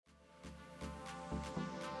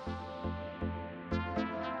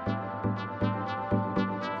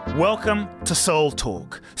Welcome to Soul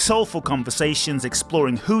Talk, soulful conversations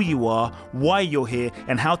exploring who you are, why you're here,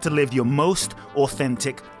 and how to live your most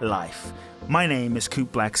authentic life. My name is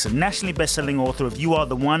Coop Blackson, nationally best-selling author of You Are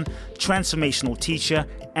the One, transformational teacher,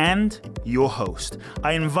 and your host.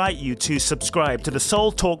 I invite you to subscribe to the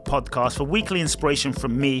Soul Talk podcast for weekly inspiration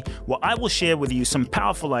from me, where I will share with you some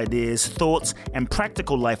powerful ideas, thoughts, and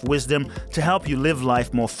practical life wisdom to help you live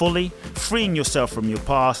life more fully, freeing yourself from your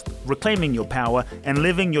past, reclaiming your power, and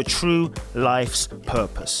living your true life's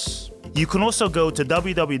purpose. You can also go to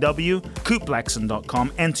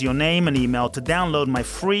www.coopblackson.com, enter your name and email to download my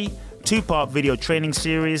free 2-part video training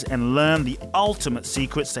series and learn the ultimate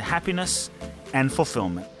secrets to happiness and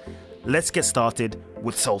fulfillment. Let's get started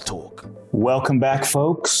with Soul Talk. Welcome back,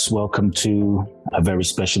 folks. Welcome to a very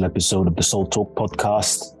special episode of the Soul Talk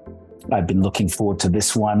podcast. I've been looking forward to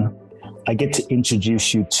this one. I get to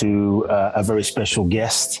introduce you to a very special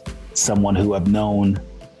guest, someone who I've known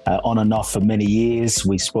on and off for many years.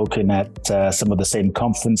 We've spoken at some of the same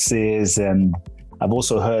conferences, and I've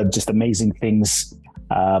also heard just amazing things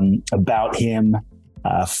about him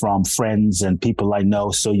from friends and people I know.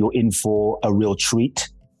 So you're in for a real treat.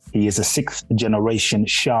 He is a 6th generation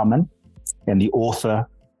shaman and the author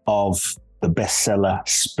of the bestseller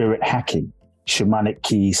Spirit Hacking: Shamanic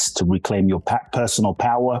Keys to Reclaim Your Personal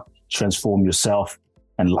Power, Transform Yourself,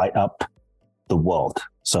 and Light Up the World.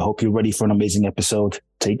 So I hope you're ready for an amazing episode.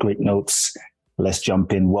 Take great notes. Let's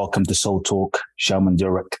jump in. Welcome to Soul Talk, Shaman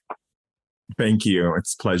Durek. Thank you.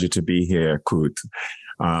 It's a pleasure to be here, Kut.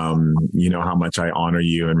 You know how much I honor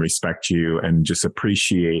you and respect you and just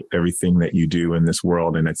appreciate everything that you do in this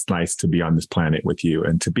world. And it's nice to be on this planet with you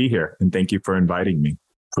and to be here. And thank you for inviting me.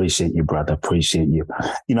 Appreciate you, brother. Appreciate you.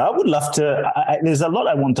 You know, I would love to, there's a lot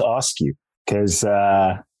I want to ask you because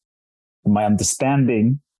my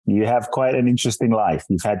understanding, you have quite an interesting life.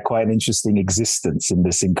 You've had quite an interesting existence in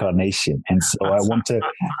this incarnation. And so I want to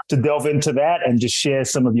delve into that and just share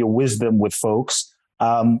some of your wisdom with folks.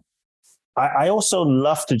 I also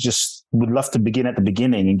would love to begin at the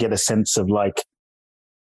beginning and get a sense of like,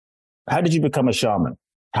 how did you become a shaman?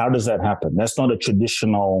 How does that happen? That's not a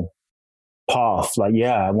traditional path. Like,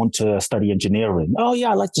 yeah, I want to study engineering. Oh yeah,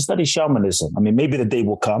 I like to study shamanism. I mean, maybe the day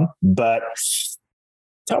will come, but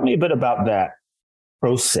tell me a bit about that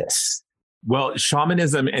process. Well,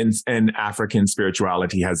 shamanism and African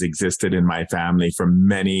spirituality has existed in my family for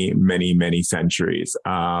many, many, many centuries,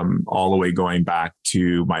 all the way going back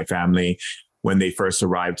to my family when they first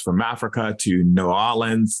arrived from Africa to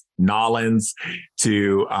Nolans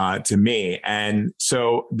to me. And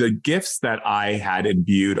so the gifts that I had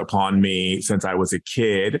imbued upon me since I was a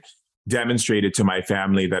kid demonstrated to my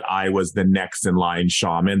family that I was the next in line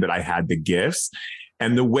shaman, that I had the gifts.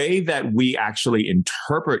 And the way that we actually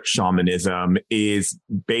interpret shamanism is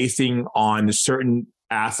basing on certain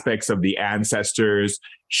aspects of the ancestors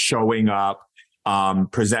showing up,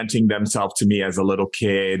 presenting themselves to me as a little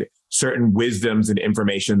kid, certain wisdoms and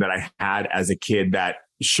information that I had as a kid that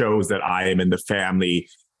shows that I am in the family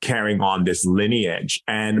carrying on this lineage.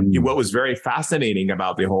 And what was very fascinating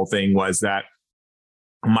about the whole thing was that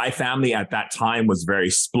my family at that time was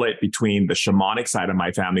very split between the shamanic side of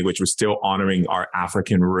my family, which was still honoring our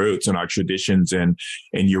African roots and our traditions and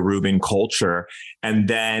Yoruban culture. And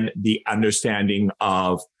then the understanding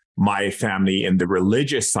of my family in the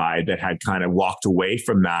religious side that had kind of walked away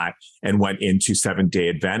from that and went into Seventh-day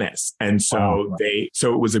Adventists. And so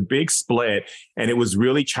so it was a big split, and it was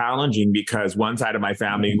really challenging because one side of my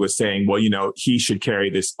family was saying, well, you know, he should carry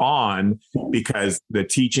this on because the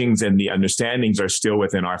teachings and the understandings are still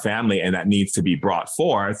within our family and that needs to be brought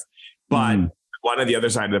forth. But one of the other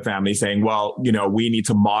side of the family saying, well, you know, we're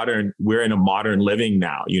in a modern living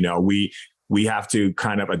now. You know, we have to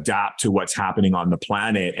kind of adapt to what's happening on the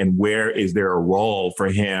planet, and where is there a role for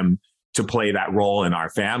him to play that role in our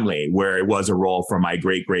family, where it was a role for my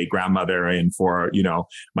great-great-grandmother and for, you know,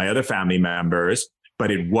 my other family members,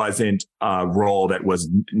 but it wasn't a role that was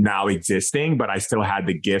now existing, but I still had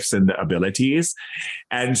the gifts and the abilities.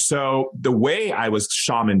 And so the way I was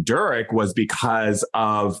Shaman Durek was because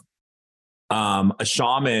of a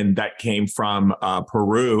shaman that came from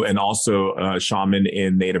Peru and also a shaman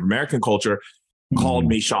in Native American culture called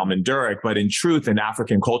me Shaman Durek. But in truth, in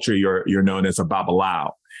African culture, you're known as a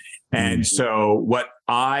Babalawo. And so what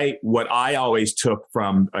I always took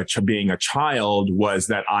from being a child was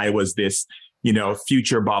that I was this, you know,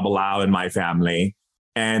 future Babalawo in my family.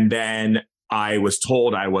 And then I was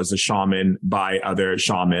told I was a shaman by other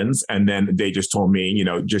shamans. And then they just told me, you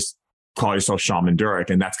know, just call yourself Shaman Durek.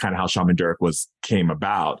 And that's kind of how Shaman Durek came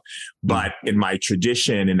about. But in my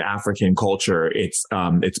tradition in African culture, it's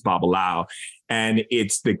Babalawo. And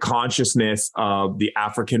it's the consciousness of the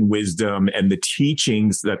African wisdom and the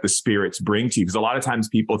teachings that the spirits bring to you. Because a lot of times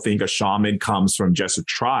people think a shaman comes from just a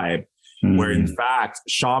tribe, where in fact,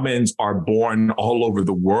 shamans are born all over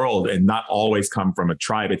the world and not always come from a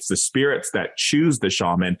tribe. It's the spirits that choose the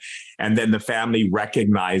shaman. And then the family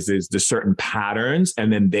recognizes the certain patterns.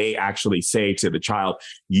 And then they actually say to the child,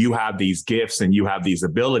 you have these gifts and you have these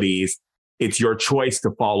abilities. It's your choice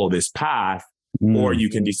to follow this path, or you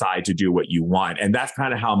can decide to do what you want. And that's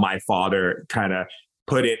kind of how my father kind of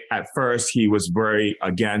put it. At first, he was very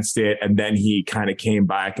against it. And then he kind of came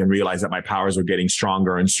back and realized that my powers were getting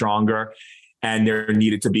stronger and stronger. And there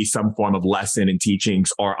needed to be some form of lesson and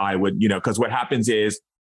teachings, or I would, because what happens is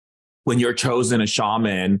when you're chosen a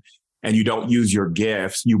shaman and you don't use your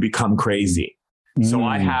gifts, you become crazy. So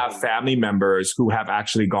I have family members who have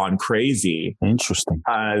actually gone crazy. Interesting.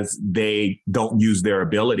 Because they don't use their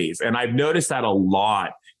abilities. And I've noticed that a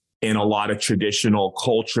lot in a lot of traditional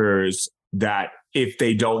cultures, that if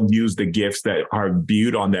they don't use the gifts that are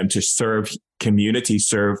viewed on them to serve community,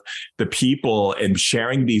 serve the people, and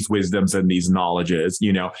sharing these wisdoms and these knowledges,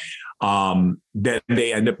 then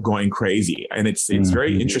they end up going crazy. And it's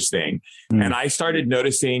very interesting. And I started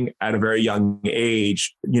noticing at a very young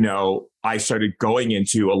age, I started going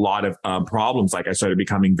into a lot of problems. Like I started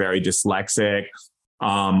becoming very dyslexic.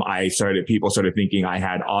 People started thinking I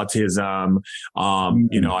had autism.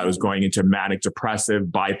 I was going into manic depressive,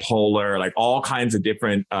 bipolar, like all kinds of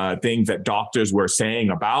different things that doctors were saying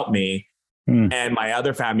about me. And my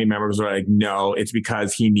other family members were like, no, it's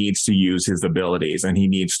because he needs to use his abilities and he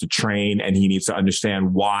needs to train and he needs to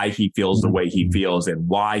understand why he feels the way he feels and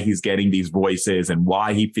why he's getting these voices and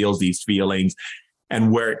why he feels these feelings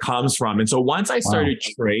and where it comes from. And so once I started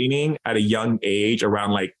training at a young age,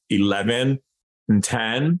 around like 11 and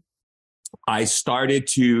 10, I started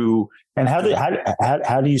to. And how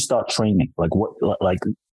do you start training? Like what,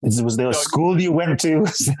 was there a school you went to?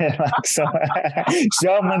 Was there like some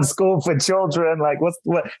shaman school for children? Like what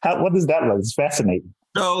does that look? It's fascinating.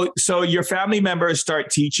 So your family members start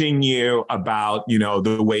teaching you about,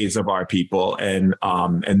 the ways of our people and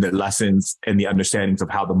the lessons and the understandings of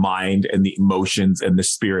how the mind and the emotions and the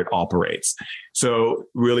spirit operates. So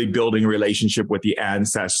really building a relationship with the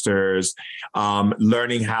ancestors,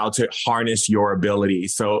 learning how to harness your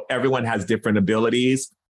abilities. So everyone has different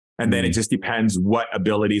abilities. And then it just depends what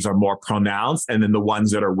abilities are more pronounced. And then the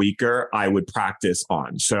ones that are weaker, I would practice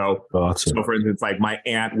on. So for instance, like my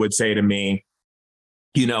aunt would say to me,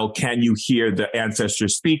 can you hear the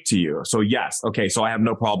ancestors speak to you? So yes. Okay. So I have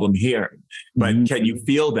no problem hearing, but can you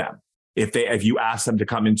feel them? If you ask them to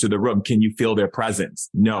come into the room, can you feel their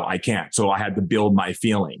presence? No, I can't. So I had to build my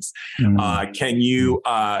feelings. Can you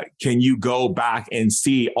go back and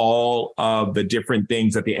see all of the different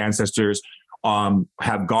things that the ancestors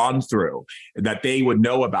have gone through that they would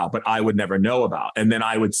know about, but I would never know about. And then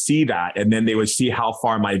I would see that, and then they would see how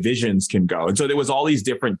far my visions can go. And so there was all these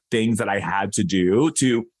different things that I had to do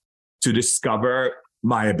to discover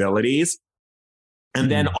my abilities.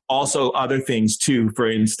 And then also other things too, for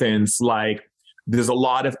instance, like there's a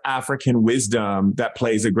lot of African wisdom that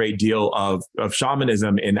plays a great deal of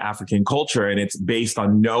shamanism in African culture. And it's based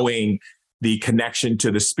on knowing the connection to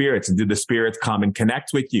the spirits. Did the spirits come and connect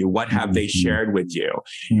with you? What have they shared with you?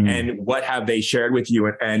 And what have they shared with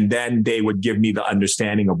you? And then they would give me the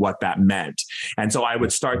understanding of what that meant. And so I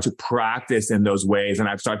would start to practice in those ways. And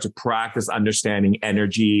I'd start to practice understanding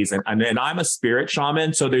energies. And I'm a spirit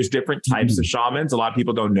shaman. So there's different types of shamans. A lot of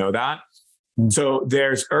people don't know that. So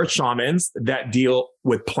there's earth shamans that deal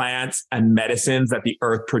with plants and medicines that the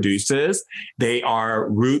earth produces. They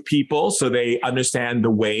are root people. So they understand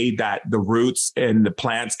the way that the roots and the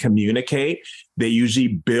plants communicate. They usually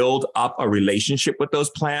build up a relationship with those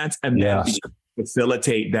plants and then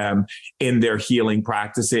facilitate them in their healing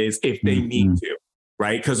practices if they need to.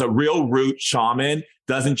 Right? Because a real root shaman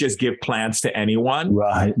doesn't just give plants to anyone.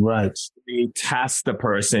 Right. They test the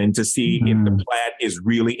person to see if the plant is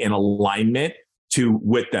really in alignment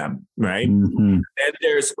with them. Right. And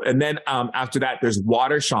then after that, there's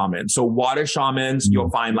water shamans. So water shamans, you'll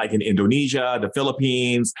find like in Indonesia, the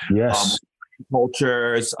Philippines,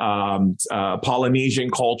 cultures, Polynesian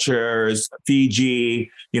cultures, Fiji,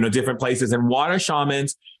 different places. And water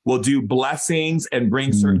shamans will do blessings and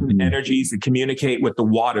bring certain energies and communicate with the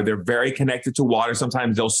water. They're very connected to water.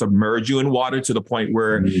 Sometimes they'll submerge you in water to the point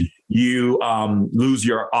where you lose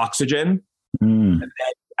your oxygen. And then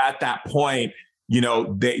at that point,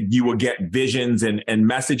 you will get visions and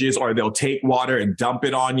messages, or they'll take water and dump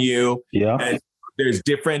it on you. And there's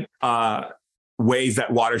different ways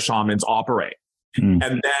that water shamans operate.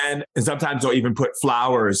 And then sometimes they'll even put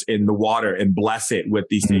flowers in the water and bless it with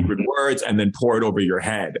these sacred words and then pour it over your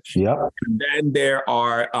head. Yep. And then there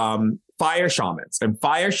are fire shamans, and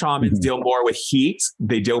fire shamans deal more with heat.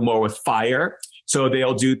 They deal more with fire. So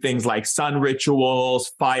they'll do things like sun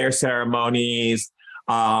rituals, fire ceremonies.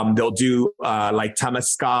 They'll do like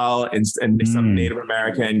Temazcal and some Native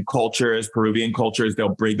American cultures, Peruvian cultures. They'll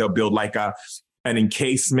build like an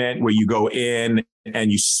encasement where you go in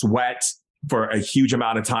and you sweat for a huge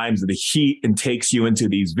amount of times. The heat and takes you into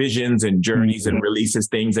these visions and journeys and releases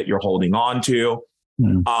things that you're holding on to.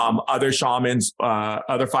 Other shamans,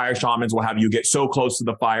 other fire shamans will have you get so close to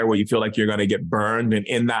the fire where you feel like you're going to get burned. And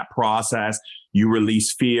in that process, you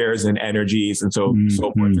release fears and energies and so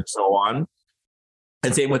forth and so on.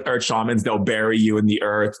 And same with earth shamans, they'll bury you in the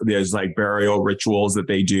earth. There's like burial rituals that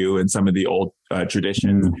they do in some of the old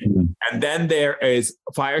traditions. And then there is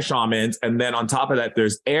fire shamans. And then on top of that,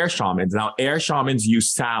 there's air shamans. Now, air shamans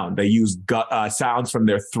use sound. They use sounds from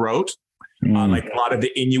their throat. Like a lot of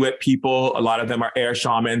the Inuit people, a lot of them are air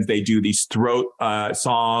shamans. They do these throat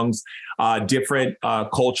songs. Different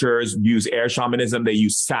cultures use air shamanism. They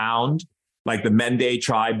use sound. Like the Mende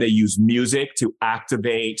tribe, they use music to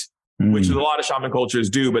activate, which is a lot of shaman cultures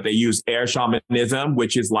do, but they use air shamanism,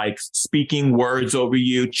 which is like speaking words over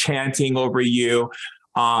you, chanting over you,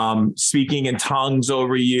 speaking in tongues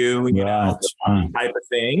over you, you know, type of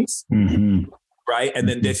things. Right. And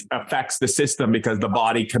then this affects the system because the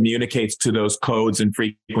body communicates to those codes and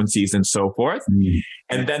frequencies and so forth.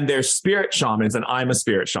 And then there's spirit shamans, and I'm a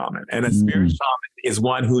spirit shaman. And a spirit shaman is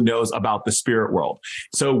one who knows about the spirit world.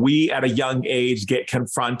 So we at a young age get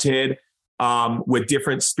confronted with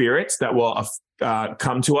different spirits that will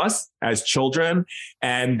come to us as children.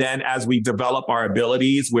 And then as we develop our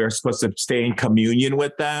abilities, we're supposed to stay in communion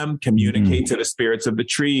with them, communicate to the spirits of the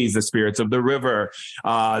trees, the spirits of the river,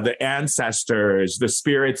 the ancestors, the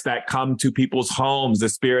spirits that come to people's homes, the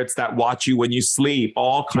spirits that watch you when you sleep,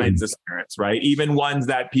 all kinds of spirits, right? Even ones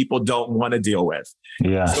that people don't want to deal with.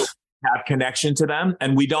 Yes. So we have connection to them,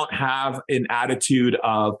 and we don't have an attitude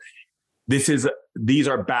of these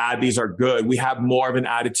are bad, these are good. We have more of an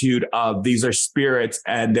attitude of these are spirits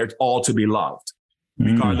and they're all to be loved,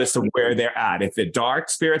 regardless of where they're at. If they're dark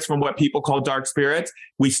spirits, from what people call dark spirits,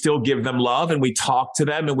 we still give them love and we talk to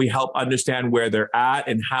them and we help understand where they're at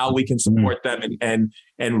and how we can support them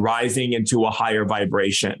and rising into a higher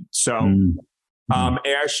vibration. So,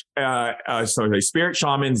 spirit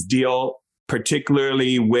shamans deal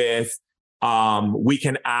particularly with we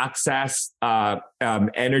can access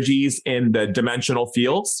energies in the dimensional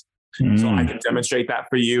fields. So I can demonstrate that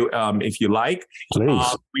for you if you like.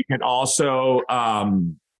 Please. We can also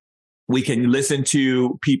we can listen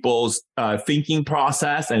to people's thinking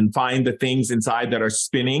process and find the things inside that are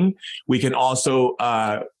spinning. We can also,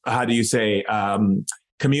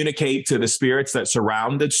 communicate to the spirits that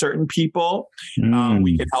surrounded certain people.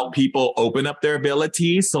 We can help people open up their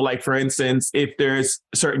abilities. So like, for instance, if there's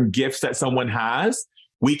certain gifts that someone has,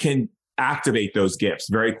 we can activate those gifts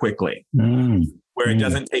very quickly, where it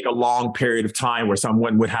doesn't take a long period of time where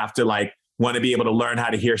someone would have to want to be able to learn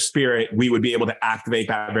how to hear spirit. We would be able to activate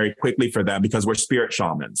that very quickly for them because we're spirit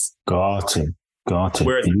shamans. Got it.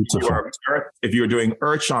 Whereas if you were doing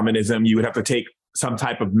earth shamanism, you would have to take some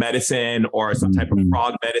type of medicine or some type of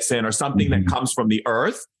frog medicine or something that comes from the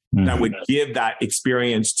earth that would give that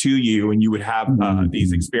experience to you, and you would have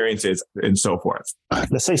these experiences and so forth.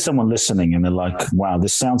 Let's say someone listening and they're like, wow,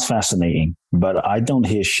 this sounds fascinating, but I don't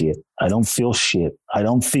hear shit. I don't feel shit. I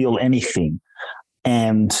don't feel anything.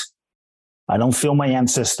 And I don't feel my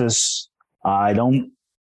ancestors. I don't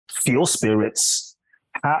feel spirits.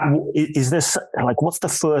 How, is this what's the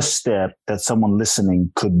first step that someone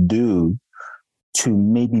listening could do to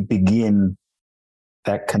maybe begin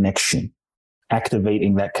that connection,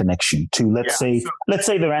 activating that connection to, let's say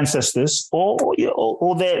their ancestors or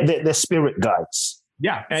their spirit guides?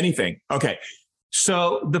 Yeah, anything. Okay.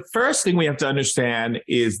 So the first thing we have to understand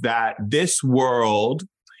is that this world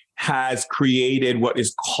has created what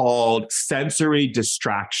is called sensory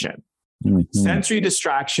distraction. Sensory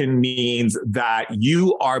distraction means that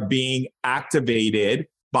you are being activated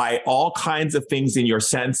by all kinds of things in your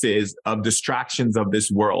senses of distractions of this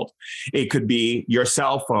world. It could be your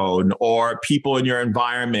cell phone or people in your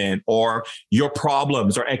environment or your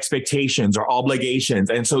problems or expectations or obligations.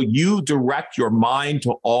 And so you direct your mind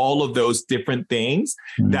to all of those different things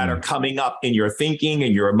that are coming up in your thinking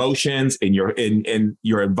and your emotions, in your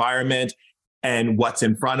environment and what's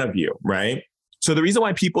in front of you, right? So the reason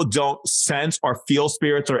why people don't sense or feel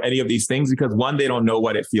spirits or any of these things, because one, they don't know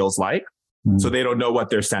what it feels like. So they don't know what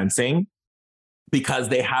they're sensing. because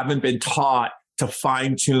they haven't been taught to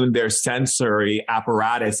fine tune their sensory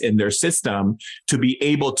apparatus in their system to be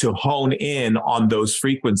able to hone in on those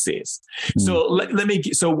frequencies. So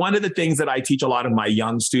so one of the things that I teach a lot of my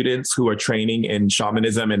young students who are training in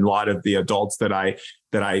shamanism, and a lot of the adults that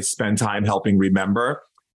I spend time helping remember,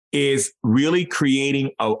 is really creating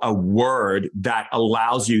a word that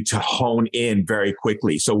allows you to hone in very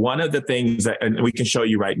quickly. So one of the things that, and we can show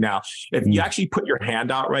you right now, if you actually put your hand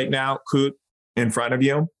out right now, Kut, in front of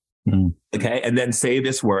you, okay, and then say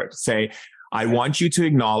this word. Say, I want you to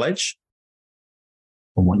acknowledge.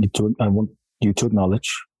 I want you to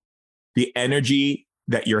acknowledge the energy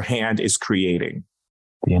that your hand is creating.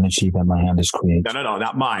 The energy that my hand is creating. No,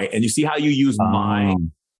 not my. And you see how you use my?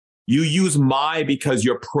 You use my because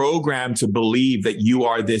you're programmed to believe that you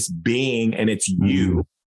are this being and it's you.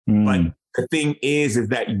 But the thing is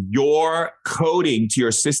that your coding to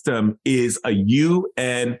your system is a you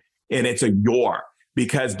and it's a your.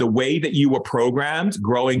 Because the way that you were programmed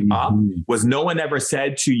growing up was no one ever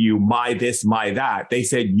said to you, my this, my that. They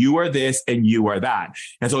said, you are this and you are that.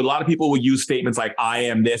 And so a lot of people will use statements like, I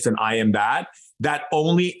am this and I am that. That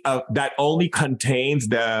only contains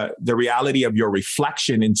the reality of your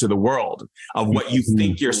reflection into the world of what you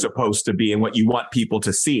think you're supposed to be and what you want people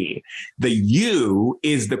to see. The you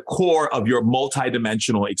is the core of your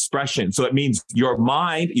multidimensional expression. So it means your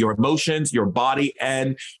mind, your emotions, your body,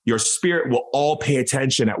 and your spirit will all pay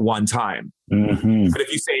attention at one time. But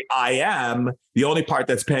if you say I am, the only part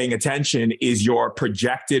that's paying attention is your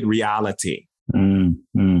projected reality. So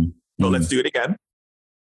let's do it again.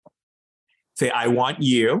 Say, I want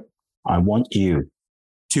you. I want you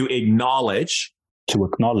to acknowledge. To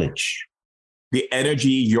acknowledge. The energy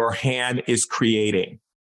your hand is creating.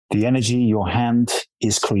 The energy your hand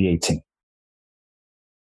is creating.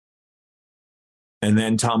 And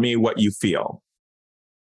then tell me what you feel.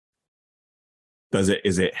 Is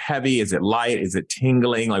it heavy? Is it light? Is it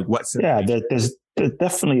tingling? Like what's it? Yeah, there's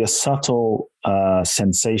definitely a subtle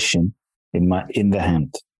sensation in the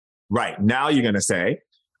hand. Right. Now you're going to say,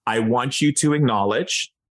 I want you to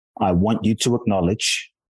acknowledge. I want you to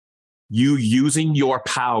acknowledge. You using your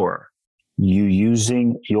power. You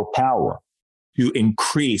using your power. To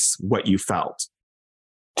increase what you felt.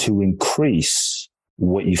 To increase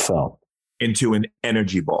what you felt. Into an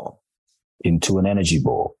energy ball. Into an energy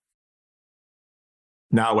ball.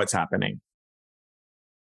 Now what's happening?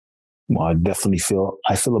 Well,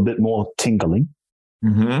 I feel a bit more tingling.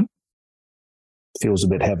 Feels a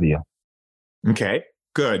bit heavier. Okay.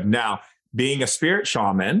 Good. Now, being a spirit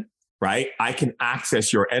shaman, right? I can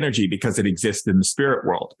access your energy because it exists in the spirit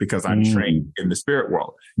world because I'm trained in the spirit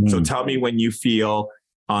world. So tell me when you feel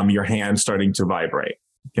your hand starting to vibrate.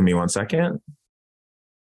 Give me 1 second.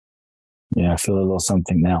 Yeah, I feel a little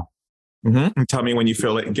something now. And tell me when you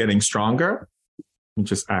feel it getting stronger. You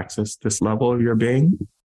just access this level of your being.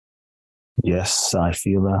 Yes, I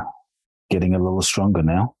feel getting a little stronger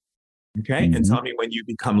now. Okay. And tell me when you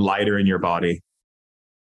become lighter in your body.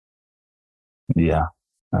 Yeah,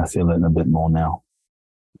 I feel it a bit more now.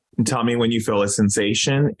 And tell me when you feel a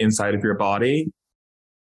sensation inside of your body.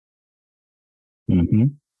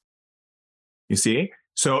 You see?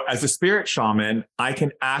 So as a spirit shaman, I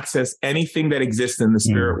can access anything that exists in the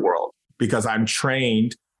spirit world because I'm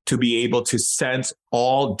trained to be able to sense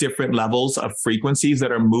all different levels of frequencies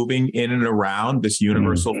that are moving in and around this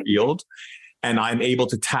universal field. And I'm able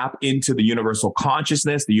to tap into the universal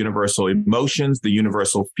consciousness, the universal emotions, the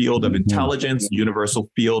universal field of intelligence, the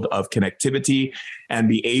universal field of connectivity, and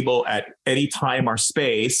be able at any time or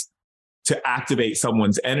space to activate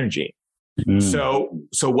someone's energy. So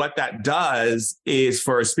what that does is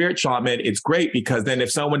for a spirit shaman, it's great because then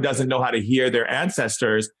if someone doesn't know how to hear their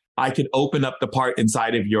ancestors, I can open up the part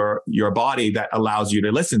inside of your body that allows you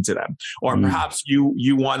to listen to them. Or perhaps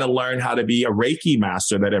you want to learn how to be a Reiki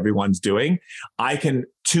master that everyone's doing. I can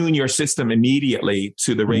tune your system immediately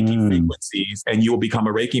to the Reiki frequencies and you will become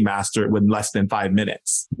a Reiki master within less than 5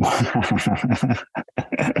 minutes.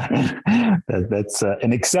 That's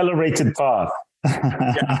an accelerated path. Yeah,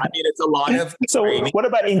 I mean, it's a lot of So what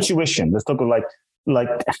about intuition? Let's talk about like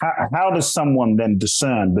how does someone then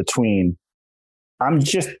discern between I'm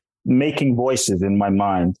just making voices in my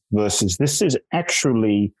mind versus this is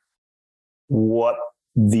actually what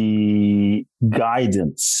the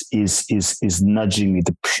guidance is nudging me,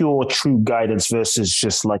 the pure true guidance versus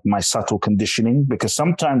just like my subtle conditioning, because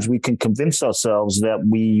sometimes we can convince ourselves that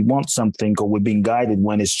we want something or we're being guided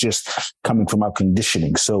when it's just coming from our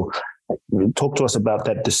conditioning. So talk to us about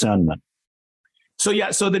that discernment. So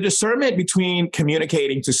the discernment between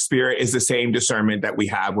communicating to spirit is the same discernment that we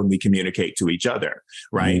have when we communicate to each other,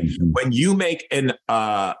 right? When you make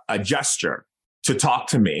a gesture, to talk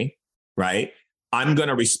to me, right? I'm going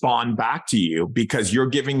to respond back to you because you're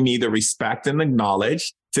giving me the respect and the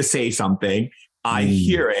knowledge to say something. I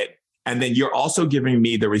hear it. And then you're also giving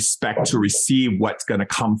me the respect to receive what's going to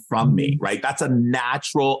come from me, right? That's a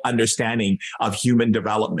natural understanding of human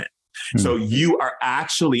development. So you are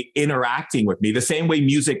actually interacting with me the same way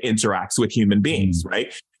music interacts with human beings,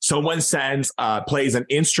 right? Someone plays an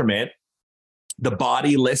instrument, the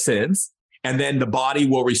body listens, and then the body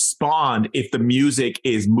will respond if the music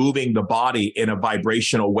is moving the body in a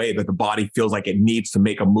vibrational way that the body feels like it needs to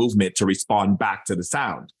make a movement to respond back to the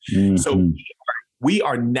sound. So we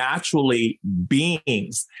are naturally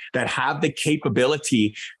beings that have the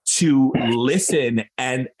capability to listen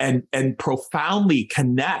and profoundly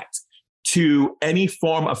connect to any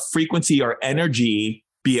form of frequency or energy,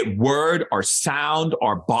 be it word or sound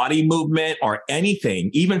or body movement or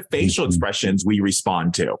anything, even facial expressions we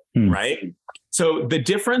respond to, right? So the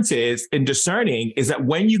difference is in discerning is that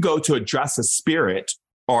when you go to address a spirit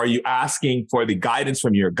or you asking for the guidance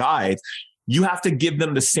from your guides, you have to give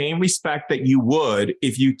them the same respect that you would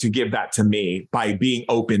if you to give that to me by being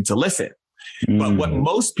open to listen. But what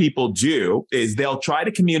most people do is they'll try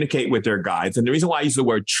to communicate with their guides. And the reason why I use the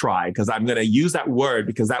word try, because I'm going to use that word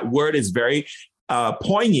because that word is very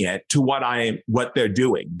poignant to what they're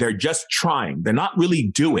doing. They're just trying. They're not really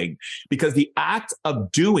doing, because the act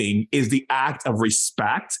of doing is the act of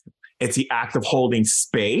respect. It's the act of holding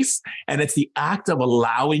space, and it's the act of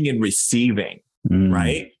allowing and receiving.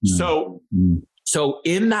 Right. So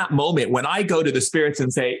in that moment, when I go to the spirits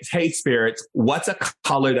and say, hey, spirits, what's a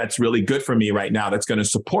color that's really good for me right now that's going to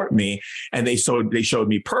support me? And they showed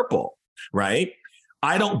me purple. Right.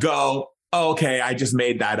 I don't go, oh, okay, I just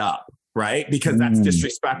made that up. Right. Because that's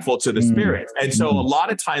disrespectful to the spirits. And so a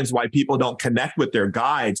lot of times why people don't connect with their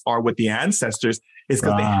guides or with the ancestors is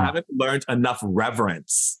because they haven't learned enough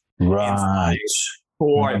reverence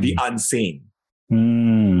for the unseen.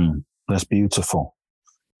 That's beautiful.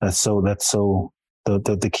 That's so,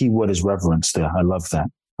 the key word is reverence there. I love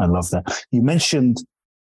that. You mentioned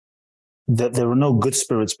that there are no good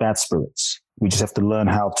spirits, bad spirits. We just have to learn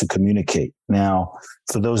how to communicate. Now,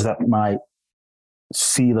 for those that might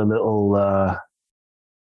feel a little,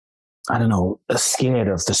 scared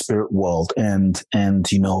of the spirit world and,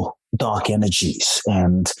 dark energies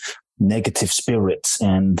and negative spirits.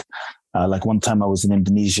 And like one time I was in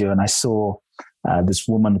Indonesia and I saw this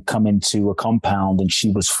woman come into a compound and she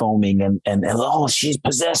was foaming and she's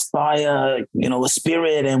possessed by a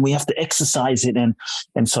spirit and we have to exorcise it. And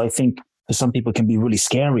so I think for some people it can be really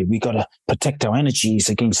scary. We got to protect our energies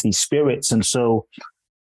against these spirits. And so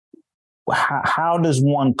how does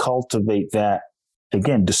one cultivate that,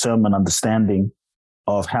 again, discernment, understanding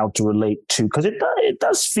of how to relate to, because it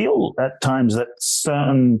does feel at times that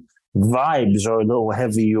certain vibes are a little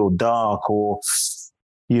heavy or dark, or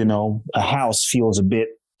a house feels a bit,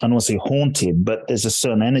 I don't want to say haunted, but there's a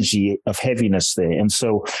certain energy of heaviness there. And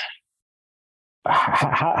so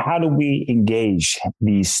how do we engage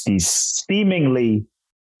these seemingly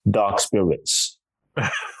dark spirits?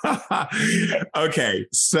 Okay.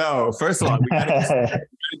 So first of all, we gotta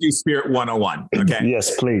do Spirit 101. Okay.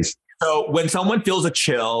 Yes, please. So when someone feels a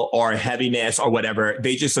chill or heaviness or whatever,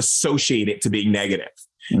 they just associate it to being negative.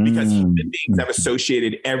 Because human beings have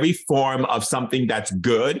associated every form of something that's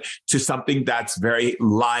good to something that's very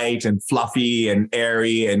light and fluffy and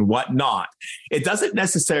airy and whatnot. It doesn't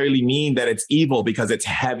necessarily mean that it's evil because it's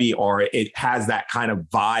heavy or it has that kind of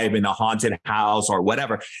vibe in a haunted house or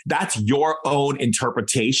whatever. That's your own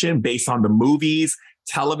interpretation based on the movies,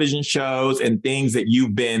 television shows, and things that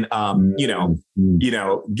you've been,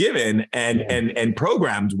 given and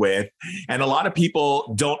programmed with. And a lot of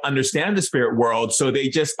people don't understand the spirit world, so they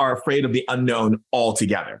just are afraid of the unknown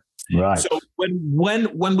altogether. Right. So when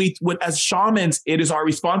as shamans, it is our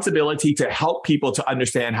responsibility to help people to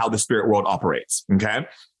understand how the spirit world operates. Okay.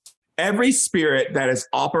 Every spirit that is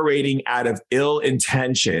operating out of ill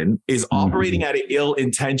intention is operating out of ill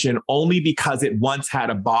intention only because it once had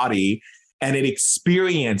a body and it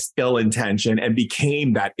experienced ill intention and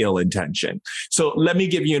became that ill intention. So let me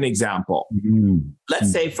give you an example.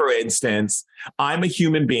 Let's say, for instance, I'm a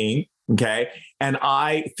human being, okay, and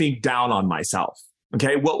I think down on myself.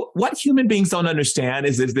 Okay, well, what human beings don't understand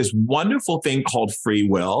is there's this wonderful thing called free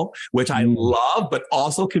will, which I love, but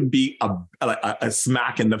also can be a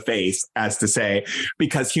smack in the face, as to say,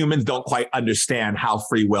 because humans don't quite understand how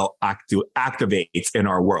free will activates in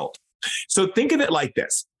our world. So think of it like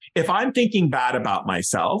this. If I'm thinking bad about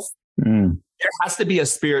myself, there has to be a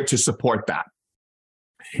spirit to support that.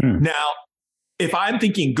 Now, if I'm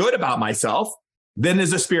thinking good about myself, then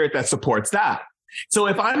there's a spirit that supports that. So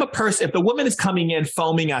if I'm a person, if the woman is coming in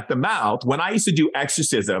foaming at the mouth, when I used to do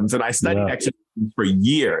exorcisms, and I studied exorcisms for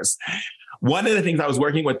years, one of the things, I was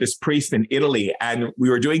working with this priest in Italy, and we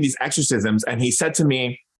were doing these exorcisms, and he said to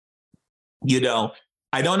me,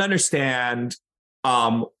 I don't understand,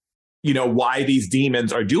 why these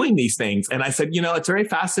demons are doing these things. And I said, it's very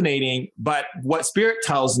fascinating. But what spirit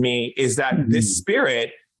tells me is that this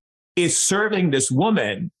spirit is serving this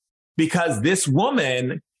woman because this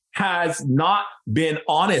woman has not been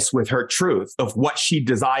honest with her truth of what she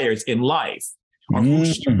desires in life, or who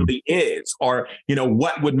she really is, or,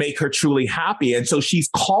 what would make her truly happy. And so she's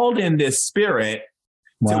called in this spirit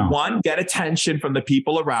to, one, get attention from the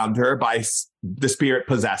people around her by the spirit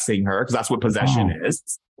possessing her, because that's what possession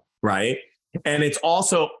is, right? And it's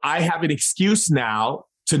also, I have an excuse now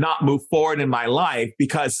to not move forward in my life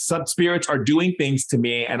because some spirits are doing things to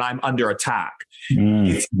me and I'm under attack.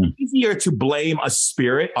 It's easier to blame a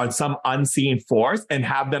spirit on some unseen force and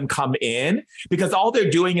have them come in, because all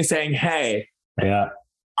they're doing is saying, hey,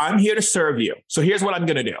 I'm here to serve you. So here's what I'm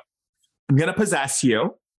going to do. I'm going to possess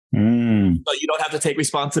you. So you don't have to take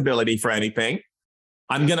responsibility for anything.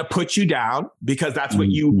 I'm going to put you down because that's what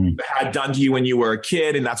you had done to you when you were a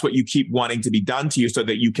kid. And that's what you keep wanting to be done to you, so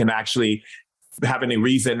that you can actually have any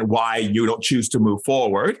reason why you don't choose to move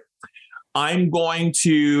forward. I'm going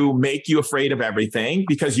to make you afraid of everything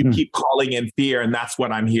because you keep calling in fear, and that's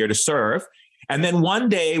what I'm here to serve. And then one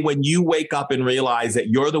day when you wake up and realize that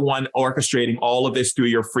you're the one orchestrating all of this through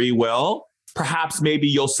your free will, perhaps maybe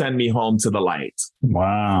you'll send me home to the light.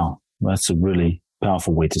 Wow. That's a really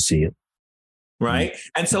powerful way to see it. Right.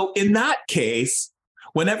 And so in that case,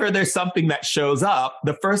 whenever there's something that shows up,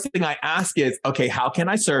 the first thing I ask is, okay, how can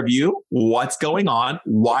I serve you? What's going on?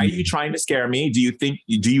 Why are you trying to scare me? Do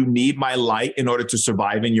you need my light in order to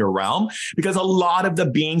survive in your realm? Because a lot of the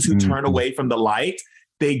beings who turn away from the light,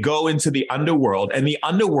 they go into the underworld, and the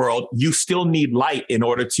underworld, you still need light in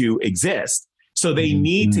order to exist. So they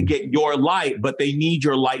need to get your light, but they need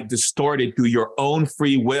your light distorted through your own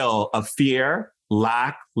free will of fear,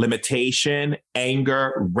 lack, limitation,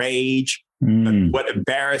 anger, rage, what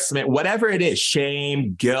embarrassment, whatever it is,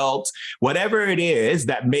 shame, guilt, whatever it is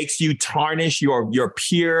that makes you tarnish your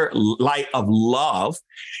pure light of love.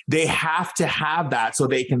 They have to have that so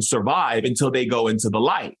they can survive until they go into the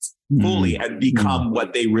light fully and become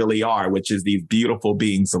what they really are, which is these beautiful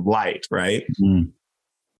beings of light, right?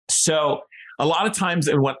 So a lot of times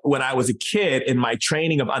when I was a kid, in my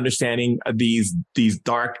training of understanding these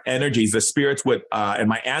dark energies, the spirits would and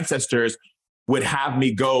my ancestors would have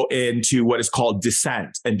me go into what is called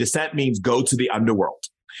descent. And descent means go to the underworld.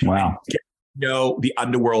 Wow. Get to know the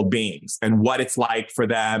underworld beings and what it's like for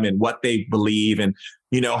them and what they believe and,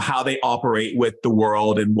 how they operate with the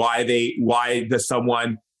world and why does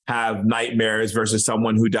someone have nightmares versus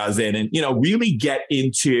someone who doesn't, and, really get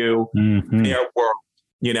into their world,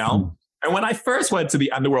 And when I first went to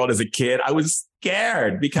the underworld as a kid, I was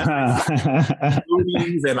scared because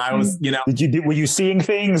movies and I was, Were you seeing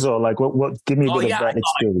things, or like what? Give me a bit of that experience.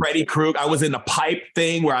 Like Freddy Krueger. I was in a pipe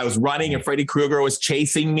thing where I was running and Freddy Krueger was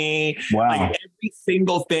chasing me. Wow. Like every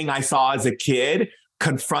single thing I saw as a kid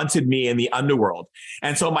confronted me in the underworld.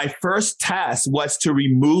 And so my first test was to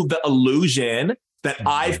remove the illusion that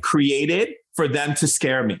I've created for them to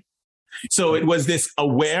scare me. So it was this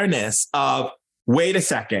awareness of, wait a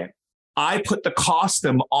second, I put the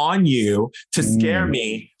costume on you to scare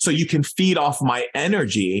me so you can feed off my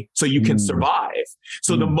energy so you can survive.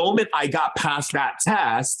 So the moment I got past that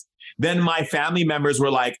test, then my family members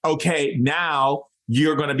were like, okay, now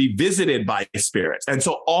you're going to be visited by spirits. And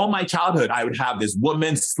so all my childhood, I would have this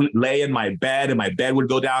woman lay in my bed and my bed would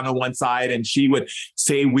go down on one side and she would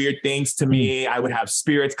say weird things to me. I would have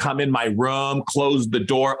spirits come in my room, close the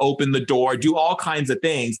door, open the door, do all kinds of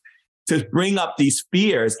things to bring up these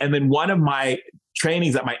fears. And then one of my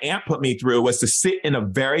trainings that my aunt put me through was to sit in a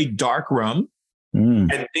very dark room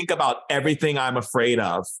and think about everything I'm afraid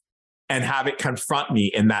of and have it confront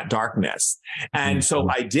me in that darkness. And so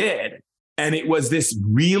I did. And it was this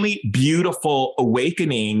really beautiful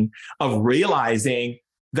awakening of realizing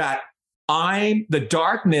that the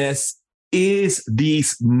darkness is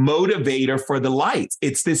this motivator for the light.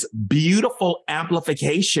 It's this beautiful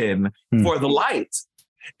amplification for the light.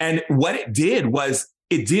 And what it did was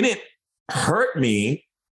it didn't hurt me.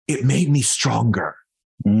 It made me stronger.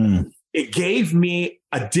 It gave me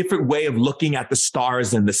a different way of looking at the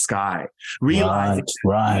stars in the sky, realizing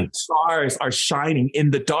that stars are shining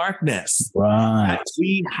in the darkness. That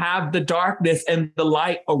we have the darkness and the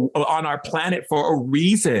light on our planet for a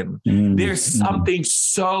reason. There's something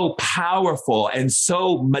so powerful and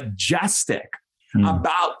so majestic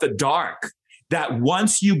about the dark that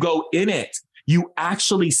once you go in it, you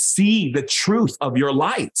actually see the truth of your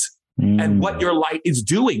light and what your light is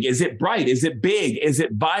doing. Is it bright? Is it big? Is it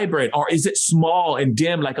vibrant? Or is it small and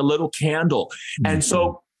dim like a little candle? And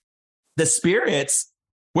so the spirits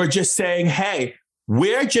were just saying, hey,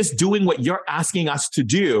 we're just doing what you're asking us to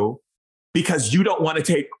do because you don't want to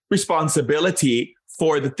take responsibility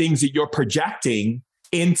for the things that you're projecting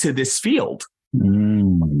into this field.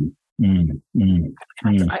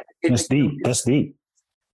 That's deep. That's deep.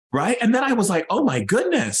 Right. And then I was like, oh my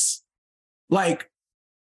goodness, like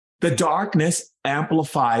the darkness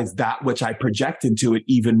amplifies that which I project into it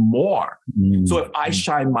even more. So if I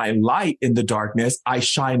shine my light in the darkness, I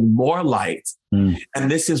shine more light.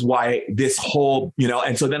 And this is why this whole,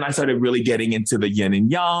 and so then I started really getting into the yin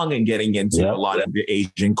and yang and getting into a lot of the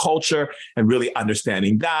Asian culture and really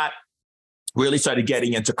understanding that. Really started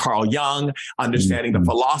getting into Carl Jung, understanding the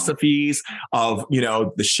philosophies of,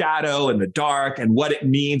 the shadow and the dark and what it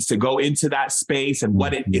means to go into that space and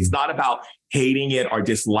what it's not about hating it or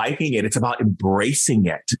disliking it. It's about embracing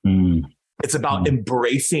it. It's about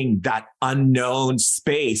embracing that unknown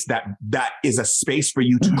space that is a space for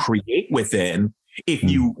you to create within if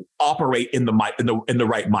you operate in the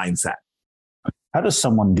right mindset. How does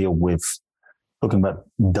someone deal with talking about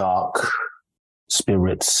dark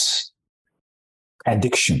spirits?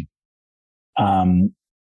 Addiction.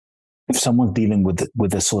 If someone's dealing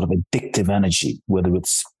with a sort of addictive energy, whether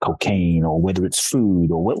it's cocaine or whether it's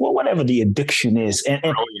food or whatever the addiction is,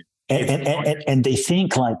 and they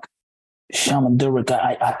think like, Shaman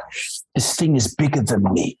Durek, this thing is bigger than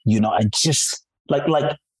me. I just like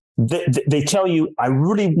they tell you, I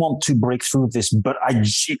really want to break through this, but I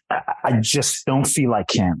just don't feel I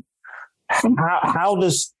can. How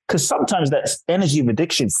does, because sometimes that energy of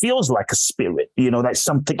addiction feels like a spirit, that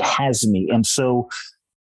something has me. And so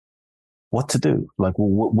what to do? Like,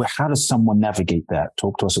 how does someone navigate that?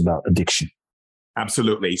 Talk to us about addiction.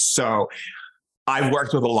 Absolutely. So I've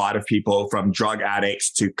worked with a lot of people, from drug addicts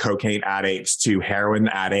to cocaine addicts to heroin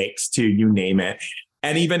addicts to you name it.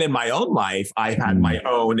 And even in my own life, I've had my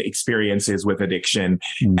own experiences with addiction.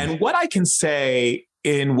 And what I can say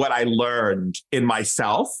in what I learned in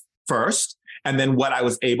myself first, and then what I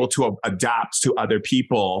was able to adapt to other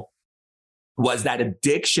people, was that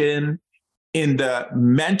addiction in the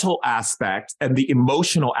mental aspect and the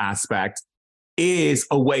emotional aspect is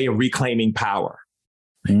a way of reclaiming power.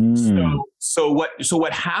 So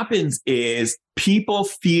what happens is people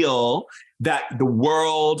feel that the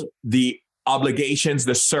world, the obligations,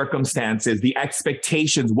 the circumstances, the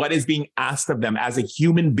expectations, what is being asked of them as a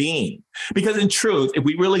human being. Because in truth, if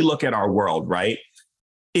we really look at our world, right?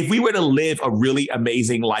 If we were to live a really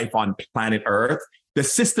amazing life on planet Earth, the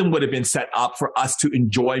system would have been set up for us to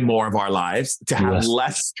enjoy more of our lives, to have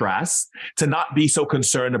less stress, to not be so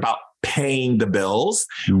concerned about paying the bills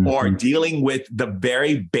or dealing with the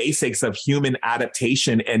very basics of human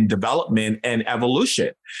adaptation and development and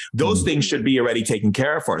evolution. Those things should be already taken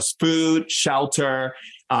care of for us. Food, shelter,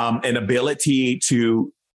 an ability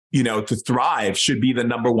to thrive should be the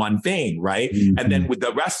number one thing, right? And then with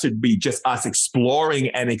the rest should be just us exploring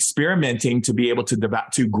and experimenting to be able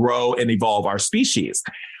to grow and evolve our species.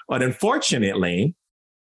 But unfortunately,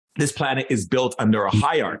 this planet is built under a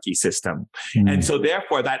hierarchy system. And so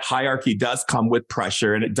therefore that hierarchy does come with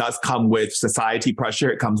pressure, and it does come with society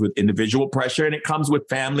pressure. It comes with individual pressure, and it comes with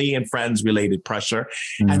family and friends related pressure.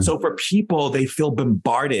 And so for people, they feel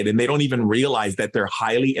bombarded and they don't even realize that they're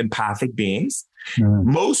highly empathic beings.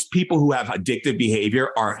 Most people who have addictive behavior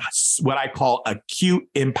are what I call acute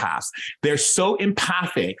empaths. They're so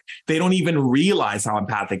empathic, they don't even realize how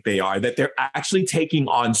empathic they are, that they're actually taking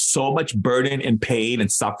on so much burden and pain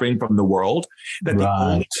and suffering from the world that the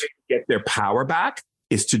only way to get their power back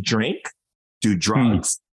is to drink, do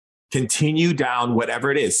drugs, continue down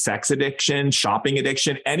whatever it is, sex addiction, shopping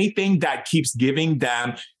addiction, anything that keeps giving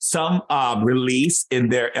them some release in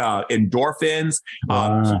their endorphins,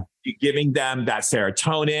 giving them that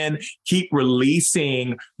serotonin, keep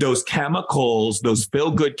releasing those chemicals, those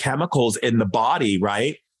feel-good chemicals in the body,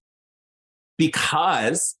 right?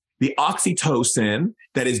 Because the oxytocin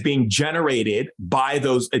that is being generated by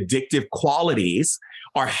those addictive qualities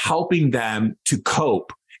are helping them to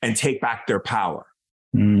cope and take back their power.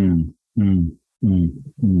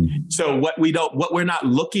 So what we're not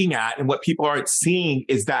looking at and what people aren't seeing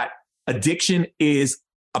is that addiction is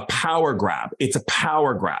a power grab. It's a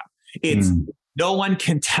power grab. It's no one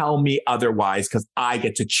can tell me otherwise because I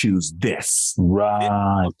get to choose this.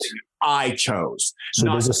 Right. I chose.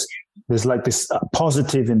 So there's like this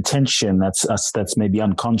positive intention that's maybe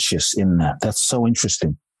unconscious in that. That's so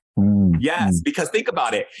interesting. Yes, because think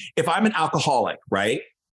about it. If I'm an alcoholic, right?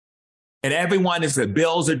 And everyone is the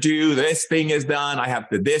bills are due. This thing is done. I have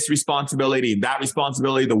this responsibility, that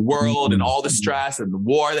responsibility, the world and all the stress and the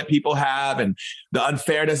war that people have and the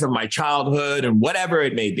unfairness of my childhood and whatever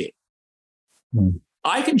it may be.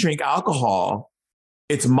 I can drink alcohol.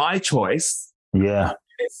 It's my choice. Yeah.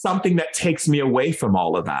 It's something that takes me away from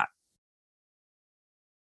all of that.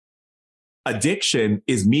 Addiction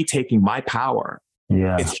is me taking my power.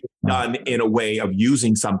 Yeah. It's done in a way of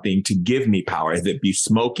using something to give me power, whether it be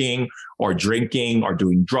smoking or drinking or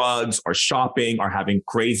doing drugs or shopping or having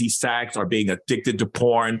crazy sex or being addicted to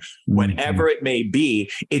porn, whatever it may be,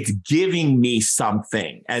 it's giving me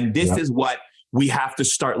something. And this is what we have to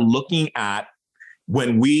start looking at.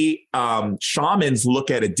 When we shamans look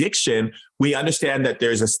at addiction, we understand that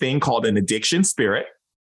there's this thing called an addiction spirit,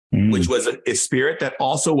 which was a spirit that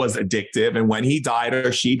also was addictive. And when he died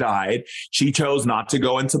or she died, she chose not to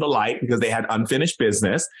go into the light because they had unfinished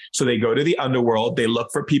business. So they go to the underworld, they look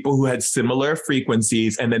for people who had similar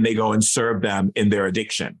frequencies, and then they go and serve them in their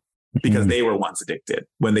addiction because they were once addicted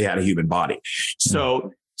when they had a human body.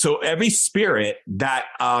 So every spirit that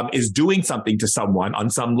is doing something to someone on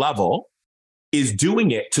some level is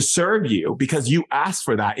doing it to serve you because you asked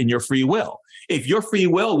for that in your free will. If your free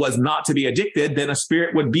will was not to be addicted, then a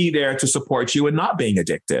spirit would be there to support you in not being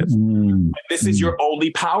addicted. This is your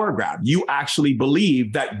only power grab. You actually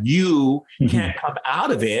believe that you can't come out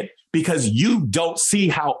of it because you don't see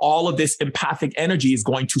how all of this empathic energy is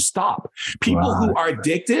going to stop. People who are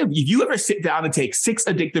addictive, if you ever sit down and take 6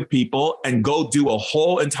 addictive people and go do a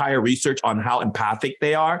whole entire research on how empathic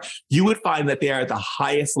they are, you would find that they are at the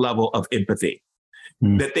highest level of empathy.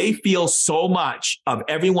 That they feel so much of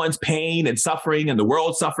everyone's pain and suffering and the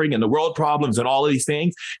world problems and all of these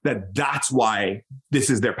things, that's why this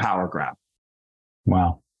is their power grab.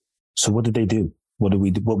 Wow. So what do they do? What do we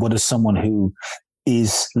do? What is someone who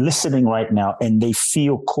is listening right now and they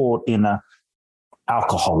feel caught in a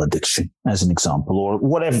alcohol addiction, as an example, or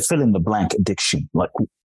whatever, fill in the blank addiction? Like,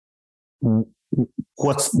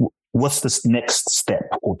 what's this next step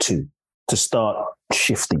or two to start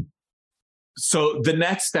shifting? So the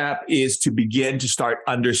next step is to begin to start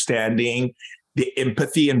understanding the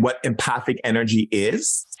empathy and what empathic energy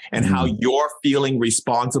is and how you're feeling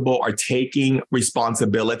responsible or taking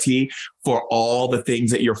responsibility for all the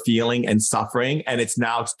things that you're feeling and suffering. And it's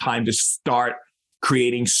time to start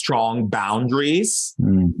creating strong boundaries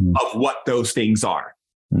of what those things are.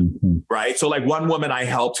 Right. So like one woman I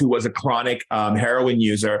helped who was a chronic heroin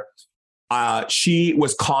user, she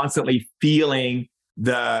was constantly feeling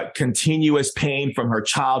the continuous pain from her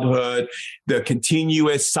childhood, the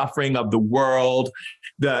continuous suffering of the world,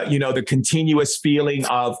 the continuous feeling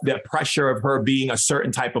of the pressure of her being a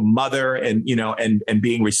certain type of mother and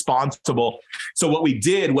being responsible. So what we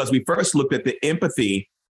did was we first looked at the empathy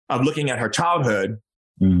of looking at her childhood.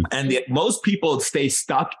 And most people stay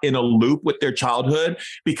stuck in a loop with their childhood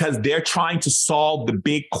because they're trying to solve the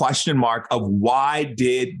big question mark of why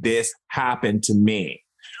did this happen to me?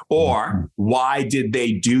 Or why did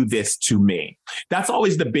they do this to me? That's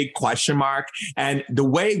always the big question mark. And the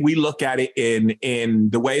way we look at it in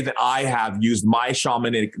the way that I have used my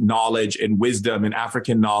shamanic knowledge and wisdom and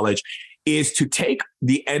African knowledge is to take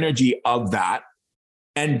the energy of that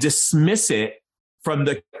and dismiss it from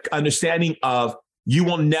the understanding of you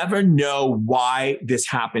will never know why this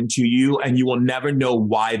happened to you, and you will never know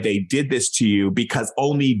why they did this to you because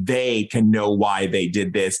only they can know why they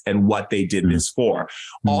did this and what they did this for.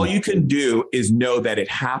 All you can do is know that it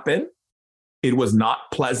happened. It was not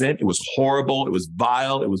pleasant. It was horrible. It was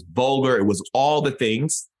vile. It was vulgar. It was all the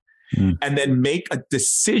things. And then make a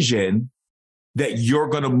decision that you're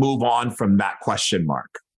going to move on from that question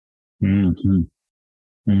mark.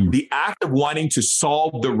 The act of wanting to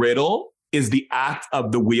solve the riddle is the act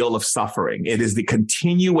of the wheel of suffering. It is the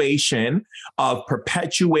continuation of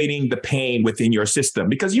perpetuating the pain within your system.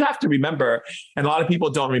 Because you have to remember, and a lot of people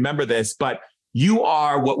don't remember this, but you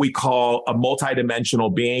are what we call a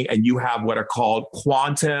multidimensional being, and you have what are called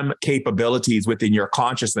quantum capabilities within your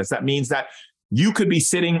consciousness. That means that you could be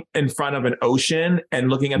sitting in front of an ocean and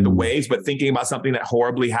looking at the waves, but thinking about something that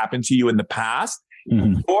horribly happened to you in the past.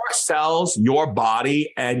 Your cells, your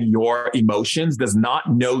body, and your emotions does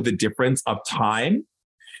not know the difference of time.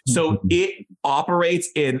 So it operates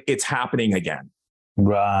in it's happening again.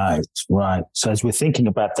 Right. So as we're thinking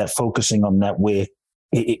about that, focusing on that, we're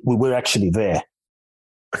actually there.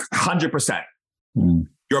 100%.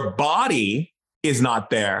 Your body is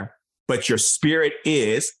not there, but your spirit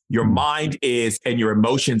is, your mind is, and your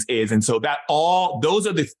emotions is. And so those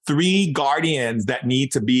are the 3 guardians that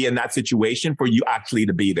need to be in that situation for you actually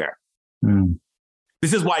to be there.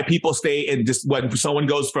 This is why people stay in just when someone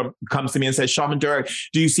comes to me and says, Shaman Durek,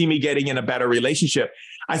 do you see me getting in a better relationship?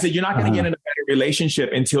 I said, you're not going to get in a better relationship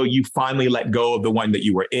until you finally let go of the one that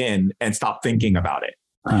you were in and stop thinking about it.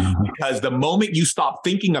 Because the moment you stop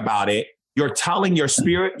thinking about it, you're telling your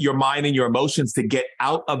spirit, your mind, and your emotions to get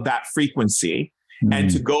out of that frequency and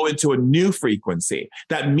to go into a new frequency.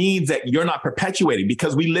 That means that you're not perpetuating,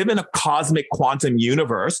 because we live in a cosmic quantum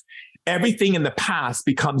universe. Everything in the past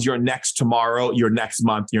becomes your next tomorrow, your next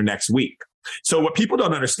month, your next week. So what people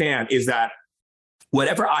don't understand is that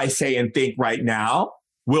whatever I say and think right now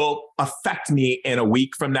will affect me in a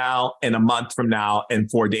week from now, in a month from now, and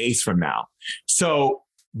 4 days from now. So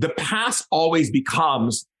the past always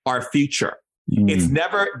becomes our future. It's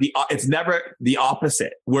never the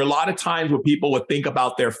opposite. Where a lot of times where people would think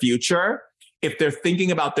about their future, if they're thinking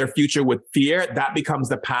about their future with fear, that becomes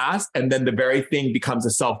the past, and then the very thing becomes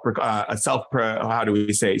self-fulfilling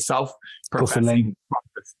prophecy. Self-fulfilling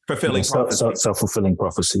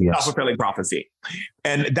prophecy. Yes. Self-fulfilling prophecy.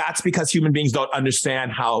 And that's because human beings don't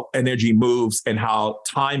understand how energy moves and how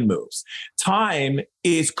time moves. Time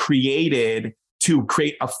is created to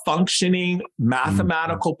create a functioning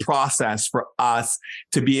mathematical process for us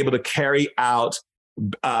to be able to carry out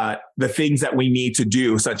the things that we need to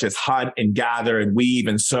do, such as hunt and gather and weave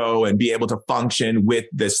and sew, and be able to function with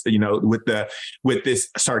this, with this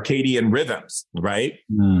circadian rhythms, right?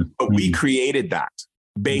 But we created that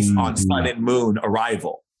based on sun and moon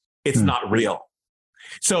arrival. It's not real.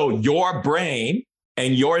 So your brain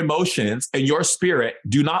and your emotions and your spirit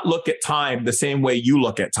do not look at time the same way you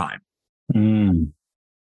look at time.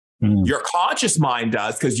 Your conscious mind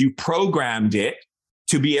does, because you programmed it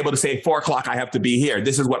to be able to say 4 o'clock, I have to be here.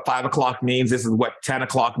 This is what 5 o'clock means. This is what 10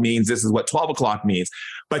 o'clock means. This is what 12 o'clock means.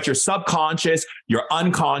 But your subconscious, your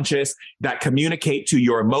unconscious that communicate to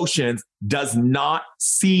your emotions does not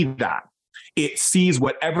see that. It sees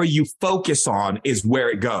whatever you focus on is where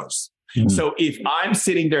it goes. So if I'm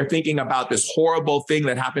sitting there thinking about this horrible thing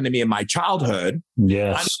that happened to me in my childhood, I'm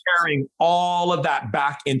carrying all of that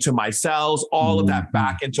back into my cells, all of that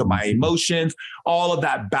back into my emotions, all of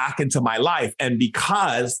that back into my life. And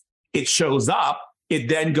because it shows up, it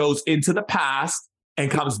then goes into the past and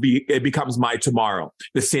it becomes my tomorrow.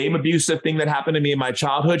 The same abusive thing that happened to me in my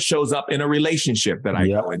childhood shows up in a relationship that I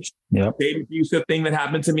go into. The same abusive thing that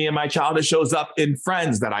happened to me in my childhood shows up in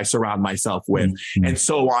friends that I surround myself with, and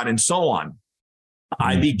so on and so on.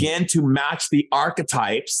 I begin to match the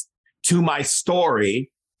archetypes to my story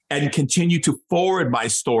and continue to forward my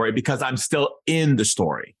story because I'm still in the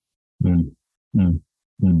story.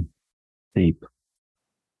 Deep.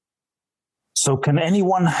 So can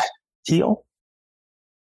anyone heal?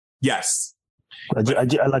 Yes.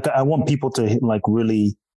 I want people to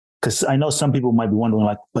really, because I know some people might be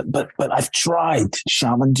wondering, but I've tried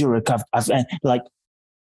Shaman Durek.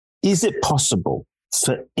 Is it possible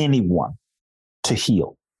for anyone to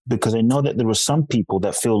heal? Because I know that there are some people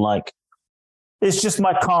that feel like it's just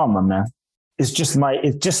my karma, man. This is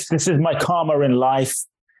my karma in life.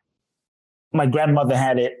 My grandmother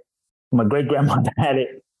had it. My great grandmother had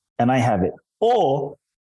it, and I have it. Or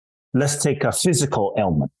let's take a physical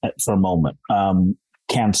ailment for a moment,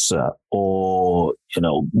 cancer or,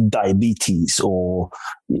 diabetes, or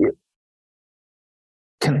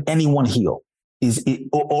can anyone heal?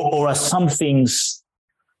 Or are some things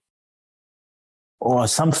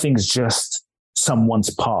just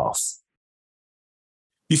someone's path?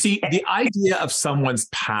 You see, the idea of someone's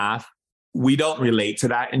path, we don't relate to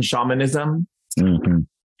that in shamanism,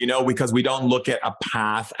 because we don't look at a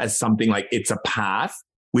path as something like it's a path.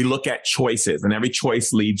 We look at choices, and every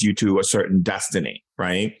choice leads you to a certain destiny,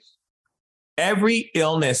 right? Every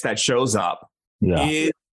illness that shows up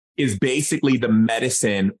is basically the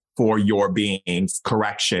medicine for your being's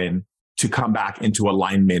correction to come back into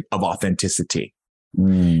alignment of authenticity.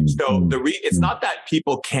 So it's not that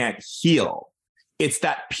people can't heal. It's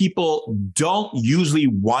that people don't usually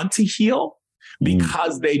want to heal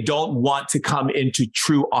because they don't want to come into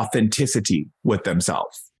true authenticity with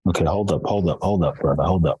themselves. Okay, hold up, brother.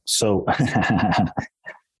 Hold up. So,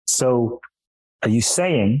 so are you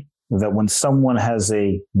saying that when someone has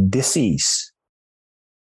a disease,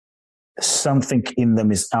 something in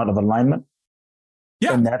them is out of alignment?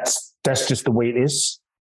 Yeah. And that's just the way it is?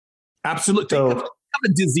 Absolutely. So, think of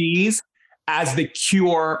a disease as the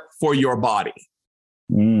cure for your body.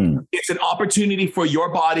 It's an opportunity for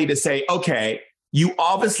your body to say, okay, you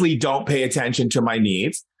obviously don't pay attention to my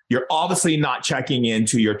needs. You're obviously not checking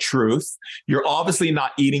into your truth. You're obviously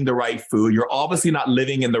not eating the right food. You're obviously not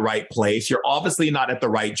living in the right place. You're obviously not at the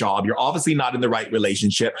right job. You're obviously not in the right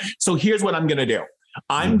relationship. So here's what I'm going to do.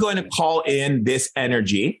 I'm going to call in this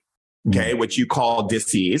energy okay, which you call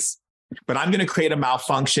disease, but I'm going to create a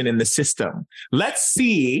malfunction in the system. Let's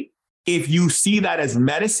see if you see that as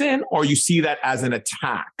medicine or you see that as an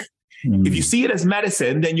attack. If you see it as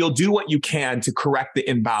medicine, then you'll do what you can to correct the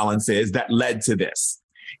imbalances that led to this.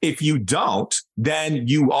 If you don't, then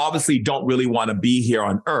you obviously don't really want to be here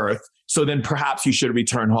on earth. So then perhaps you should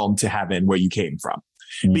return home to heaven where you came from,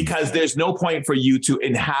 because there's no point for you to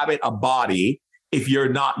inhabit a body if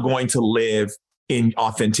you're not going to live in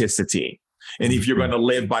authenticity. And if you're going to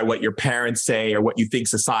live by what your parents say or what you think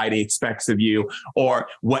society expects of you, or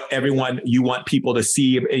what you want people to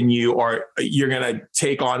see in you, or you're going to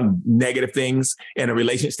take on negative things in a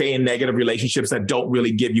relationship, stay in negative relationships that don't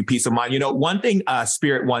really give you peace of mind. You know, one thing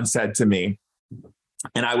Spirit once said to me,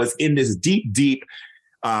 and I was in this deep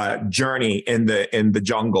journey in the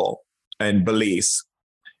jungle in Belize,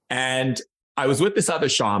 and I was with this other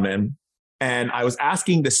shaman, and I was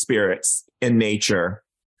asking the spirits in nature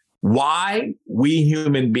why we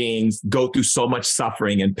human beings go through so much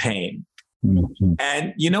suffering and pain.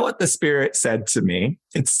 And you know what the spirit said to me?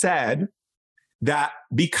 It said that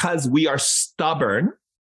because we are stubborn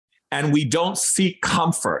and we don't seek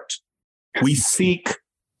comfort, we seek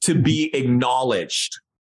to be acknowledged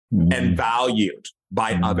and valued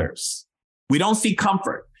by others. We don't seek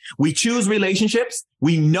comfort. We choose relationships.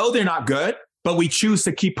 We know they're not good, but we choose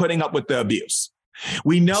to keep putting up with the abuse.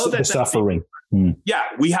 We know that the suffering. Yeah,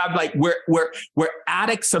 we have we're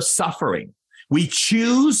addicts of suffering. We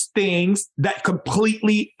choose things that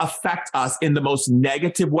completely affect us in the most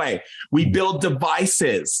negative way. We build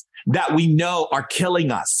devices that we know are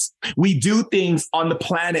killing us. We do things on the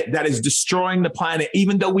planet that is destroying the planet,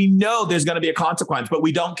 even though we know there's going to be a consequence, but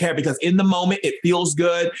we don't care because in the moment it feels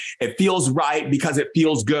good. It feels right because it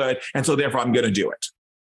feels good. And so therefore I'm going to do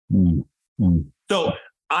it. So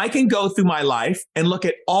I can go through my life and look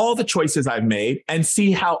at all the choices I've made and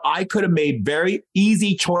see how I could have made very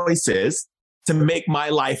easy choices to make my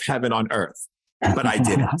life heaven on earth, but I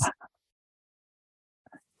didn't.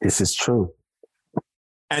 This is true.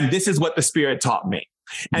 And this is what the spirit taught me.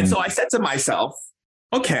 And so I said to myself,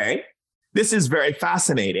 okay, this is very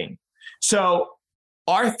fascinating. So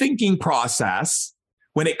our thinking process,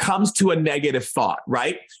 when it comes to a negative thought,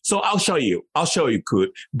 right? So I'll show you, Kut.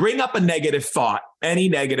 Bring up a negative thought, any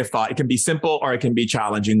negative thought. It can be simple or it can be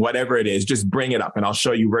challenging, whatever it is, just bring it up. And I'll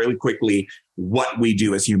show you really quickly what we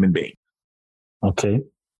do as human beings. Okay.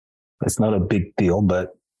 It's not a big deal, but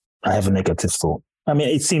I have a negative thought. I mean,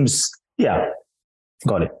 it seems, yeah,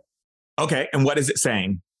 got it. Okay. And what is it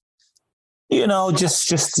saying? You know, it's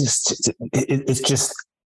just,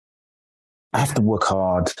 I have to work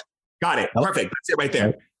hard. Got it. Perfect. That's it right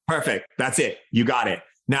there. Perfect. That's it. You got it.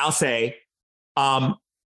 Now say, I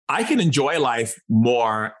can enjoy life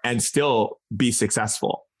more and still be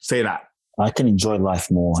successful. Say that. I can enjoy life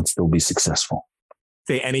more and still be successful.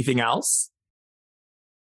 Say anything else?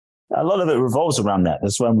 A lot of it revolves around that.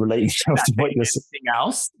 That's why I'm relating to what you're saying. Anything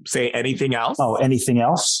else? Say anything else? Oh, anything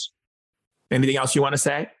else? Anything else you want to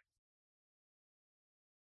say?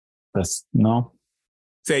 No.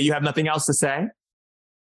 Say you have nothing else to say?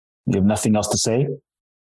 You have nothing else to say?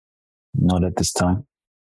 Not at this time.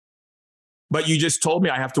 But you just told me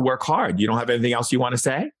I have to work hard. You don't have anything else you want to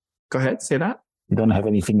say? Go ahead, say that. You don't have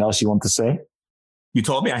anything else you want to say? You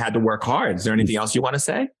told me I had to work hard. Is there anything else you want to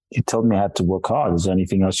say? You told me I had to work hard. Is there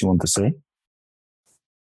anything else you want to say?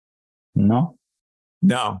 No?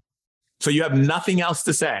 No. So you have nothing else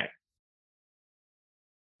to say?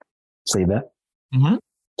 Say that? Mm-hmm.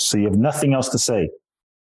 So you have nothing else to say?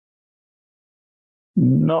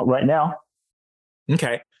 Not right now.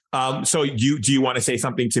 Okay. So do you want to say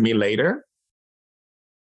something to me later?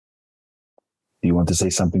 Do you want to say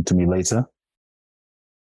something to me later?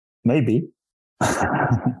 Maybe.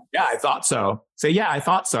 Yeah, I thought so. Say, yeah, I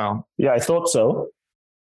thought so. Yeah, I thought so.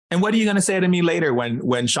 And what are you going to say to me later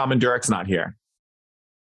when Shaman Durek's not here?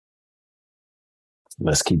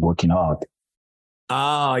 Let's keep working hard.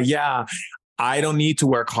 Oh, yeah. I don't need to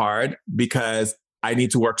work hard because I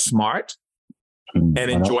need to work smart and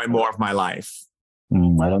enjoy more of my life.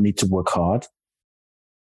 I don't need to work hard,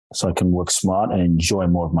 so I can work smart and enjoy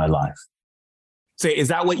more of my life. Say, is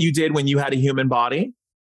that what you did when you had a human body?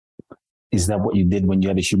 Is that what you did when you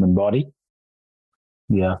had a human body?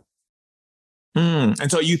 Yeah. And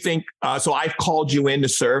so you think, so I've called you in to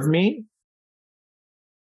serve me?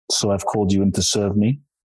 So I've called you in to serve me?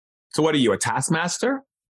 So what are you, a taskmaster?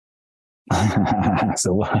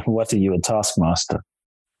 So what are you, a taskmaster?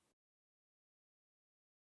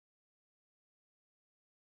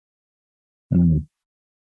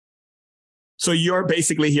 So you're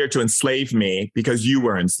basically here to enslave me because you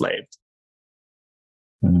were enslaved.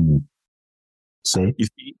 See?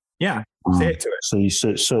 Yeah. Say it to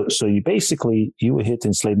it. So you basically, you were here to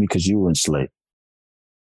enslave me because you were enslaved.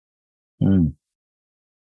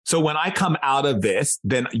 So when I come out of this,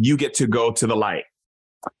 then you get to go to the light.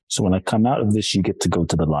 So when I come out of this, you get to go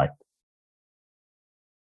to the light.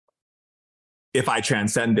 If I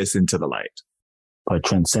transcend this into the light. I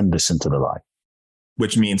transcend this into the light.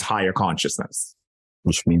 Which means higher consciousness.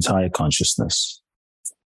 Which means higher consciousness.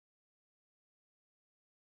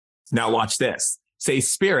 Now watch this. Say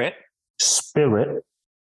spirit. Spirit.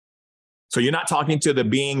 So you're not talking to the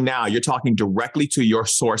being now. You're talking directly to your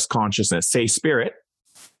source consciousness. Say spirit.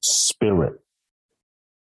 Spirit.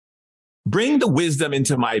 Bring the wisdom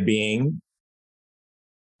into my being.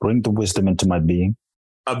 Bring the wisdom into my being.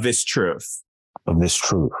 Of this truth. Of this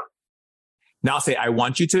truth. Now say, I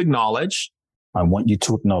want you to acknowledge. I want you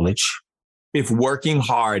to acknowledge. If working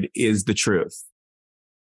hard is the truth.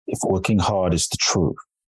 If working hard is the truth.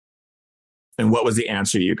 And what was the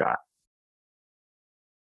answer you got?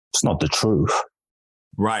 It's not the truth.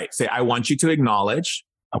 Right. Say, I want you to acknowledge.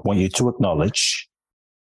 I want you to acknowledge.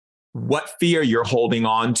 What fear you're holding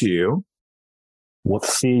on to. What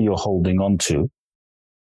fear you're holding on to.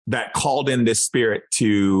 That called in this spirit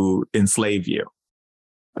to enslave you.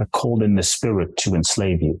 That called in the spirit to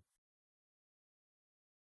enslave you.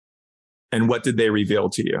 And what did they reveal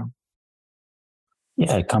to you?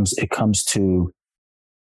 Yeah, it comes to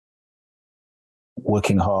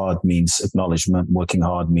working hard means acknowledgement. Working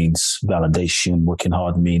hard means validation. Working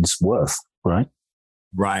hard means worth, right?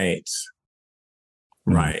 Right.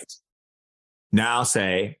 Right. Now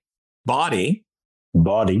say, body.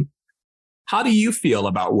 Body. How do you feel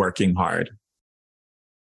about working hard?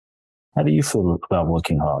 How do you feel about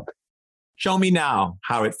working hard? Show me now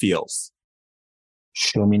how it feels.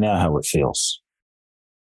 Show me now how it feels.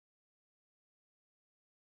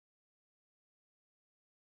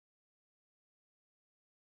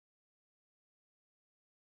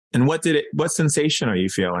 And what sensation are you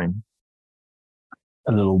feeling?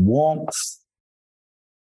 A little warmth.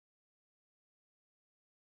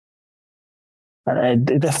 And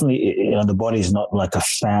it definitely, the body is not like a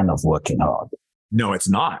fan of working hard. No, it's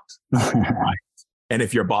not. Right. And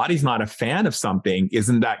if your body's not a fan of something,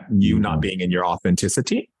 isn't that you not being in your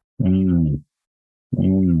authenticity? You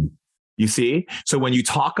see? So when you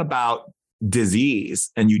talk about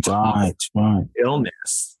disease and you talk about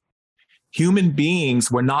illness, human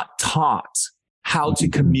beings were not taught how to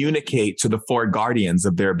communicate to the four guardians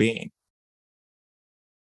of their being.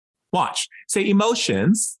 Watch. Say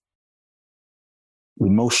emotions.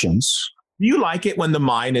 Emotions. Do you like it when the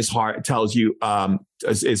mind is hard, tells you,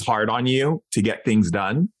 is hard on you to get things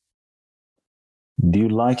done? Do you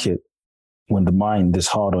like it when the mind is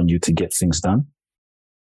hard on you to get things done?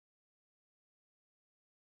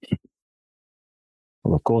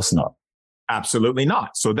 Well, of course not. Absolutely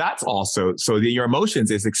not. So that's also, your emotions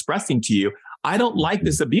is expressing to you, I don't like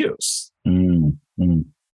this abuse.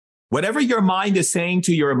 Whatever your mind is saying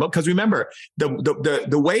to your, because remember,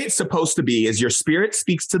 the way it's supposed to be is your spirit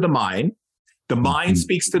speaks to the mind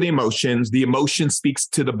speaks to the emotion speaks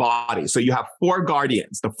to the body. So you have four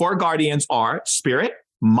guardians. The four guardians are spirit,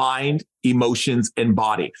 mind, emotions, and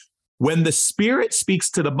body. When the spirit speaks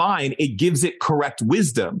to the mind, it gives it correct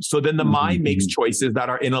wisdom. So then the mind makes choices that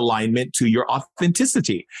are in alignment to your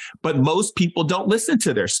authenticity. But most people don't listen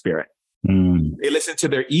to their spirit. They listen to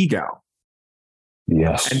their ego.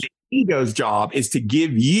 Yes. And the ego's job is to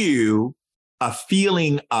give you a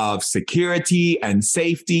feeling of security and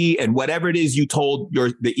safety and whatever it is you told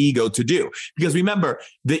the ego to do. Because remember,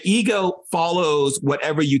 the ego follows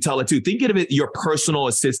whatever you tell it to. Think of it, your personal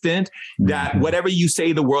assistant, that whatever you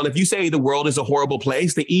say the world, if you say the world is a horrible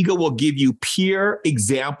place, the ego will give you pure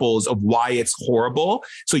examples of why it's horrible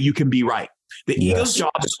so you can be right. The ego's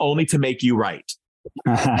job is only to make you right.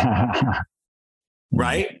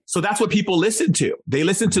 Right? So that's what people listen to. They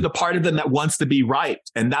listen to the part of them that wants to be right.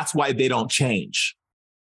 And that's why they don't change.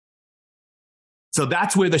 So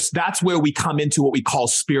that's where we come into what we call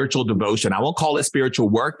spiritual devotion. I won't call it spiritual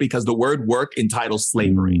work because the word work entitles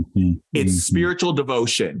slavery. It's spiritual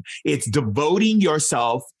devotion. It's devoting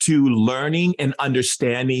yourself to learning and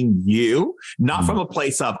understanding you, not from a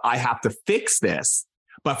place of I have to fix this,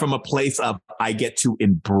 but from a place of I get to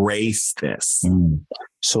embrace this.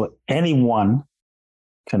 So anyone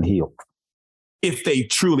can heal if they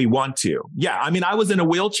truly want to. Yeah. I mean, I was in a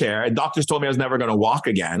wheelchair and doctors told me I was never going to walk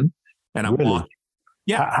again. And I'm walking.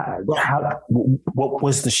 Yeah. What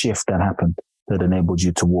was the shift that happened that enabled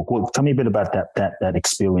you to walk? Well, tell me a bit about that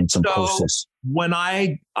experience and process. When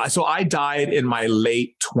I died in my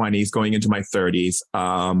late 20s, going into my 30s.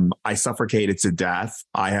 I suffocated to death.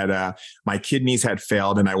 My kidneys had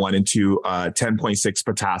failed, and I went into 10.6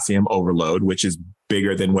 potassium overload, which is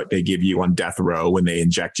bigger than what they give you on death row when they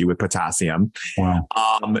inject you with potassium. Wow.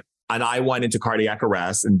 And I went into cardiac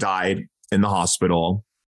arrest and died in the hospital.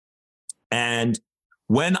 And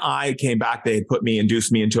when I came back, they had induced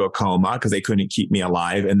me into a coma because they couldn't keep me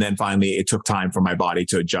alive. And then finally, it took time for my body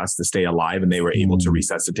to adjust to stay alive, and they were able to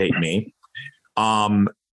resuscitate me. I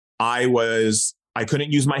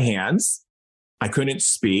couldn't use my hands. I couldn't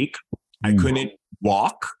speak. I couldn't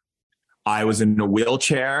walk. I was in a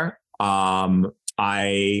wheelchair.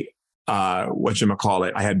 I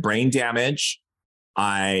had brain damage.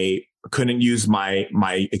 I couldn't use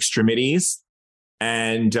my extremities.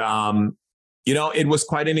 And, it was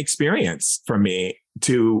quite an experience for me.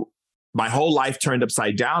 My whole life turned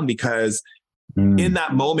upside down because in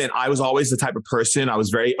that moment, I was always the type of person, I was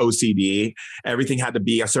very OCD. Everything had to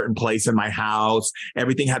be a certain place in my house.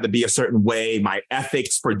 Everything had to be a certain way. My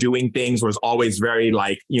ethics for doing things was always very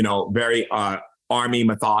very army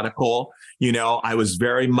methodical. I was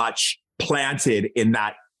very much planted in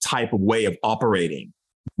that type of way of operating.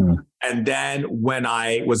 And then when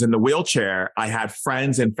I was in the wheelchair, I had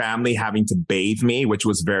friends and family having to bathe me, which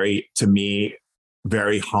was very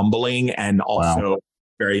humbling, and also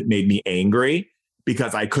made me angry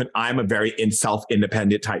because I'm a very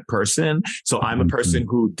self-independent type person. So I'm a person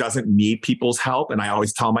who doesn't need people's help. And I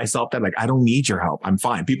always tell myself that, I don't need your help. I'm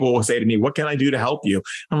fine. People will say to me, what can I do to help you?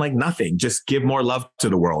 I'm like, nothing. Just give more love to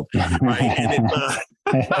the world. Right?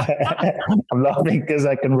 I'm laughing because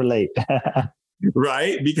I can relate.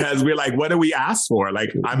 Right? Because we're like, what do we ask for?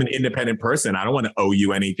 I'm an independent person. I don't want to owe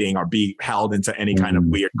you anything or be held into any kind of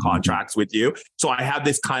weird contracts with you. So I have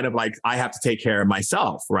this kind of I have to take care of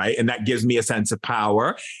myself. Right. And that gives me a sense of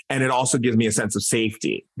power. And it also gives me a sense of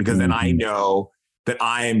safety because then I know that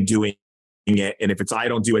I am doing it. And if I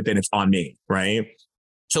don't do it, then it's on me. Right.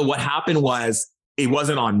 So what happened was it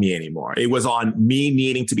wasn't on me anymore. It was on me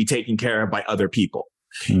needing to be taken care of by other people.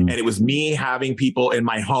 And it was me having people in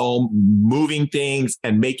my home, moving things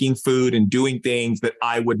and making food and doing things that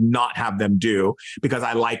I would not have them do because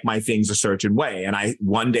I like my things a certain way. And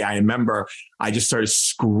one day I remember I just started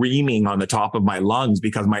screaming on the top of my lungs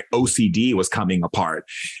because my OCD was coming apart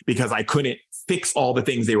because I couldn't fix all the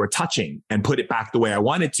things they were touching and put it back the way I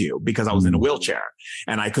wanted to because I was in a wheelchair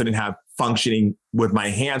and I couldn't have functioning with my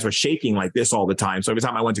hands were shaking like this all the time. So every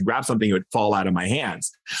time I went to grab something, it would fall out of my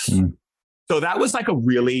hands. So that was a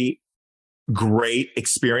really great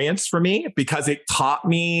experience for me because it taught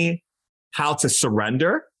me how to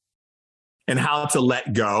surrender and how to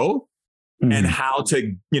let go and how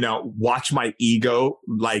to, watch my ego,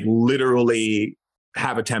 literally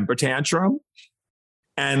have a temper tantrum.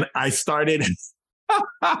 And I started,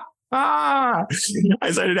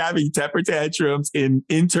 having temper tantrums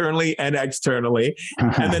internally and externally.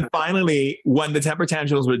 And then finally, when the temper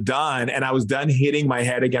tantrums were done and I was done hitting my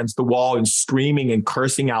head against the wall and screaming and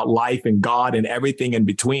cursing out life and God and everything in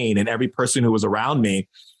between and every person who was around me,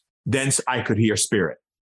 then I could hear Spirit.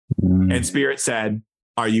 And Spirit said,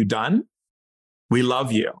 are you done? We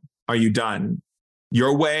love you. Are you done?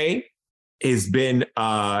 Your way has been,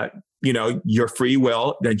 your free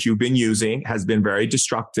will that you've been using has been very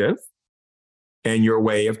destructive in your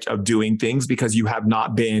way of doing things because you have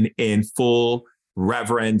not been in full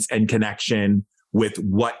reverence and connection with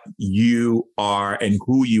what you are and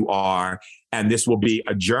who you are. And this will be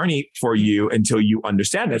a journey for you until you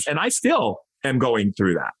understand this. And I still am going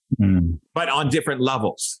through that, but on different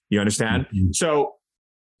levels. You understand? So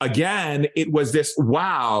again, it was this,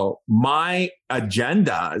 wow, my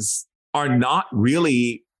agendas are not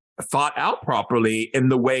really thought out properly in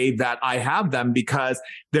the way that I have them because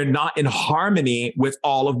they're not in harmony with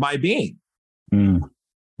all of my being.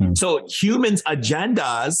 So humans'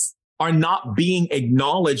 agendas are not being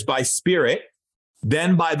acknowledged by Spirit,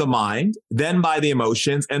 then by the mind, then by the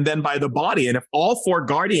emotions, and then by the body. And if all four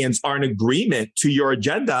guardians are in agreement to your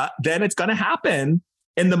agenda, then it's going to happen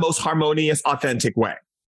in the most harmonious, authentic way.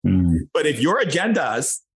 But if your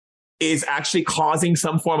agendas is actually causing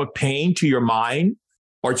some form of pain to your mind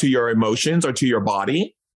or to your emotions or to your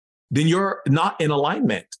body, then you're not in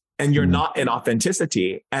alignment and you're not in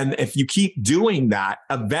authenticity. And if you keep doing that,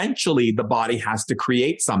 eventually the body has to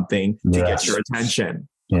create something to get your attention.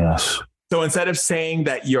 So instead of saying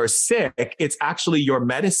that you're sick, it's actually your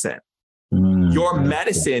medicine. Your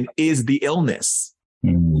medicine is the illness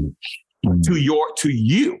to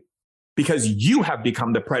you, because you have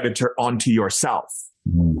become the predator onto yourself.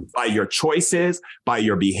 by your choices, by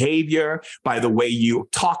your behavior, by the way you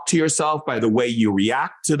talk to yourself, by the way you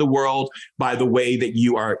react to the world, by the way that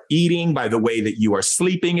you are eating, by the way that you are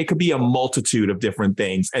sleeping. It could be a multitude of different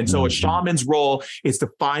things. And so a shaman's role is to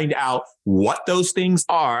find out what those things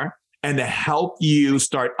are and to help you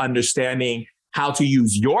start understanding how to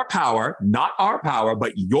use your power, not our power,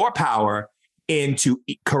 but your power into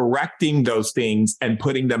correcting those things and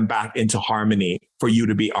putting them back into harmony for you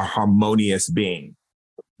to be a harmonious being.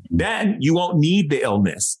 Then you won't need the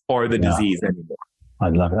illness or the disease anymore.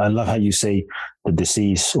 I love how you say the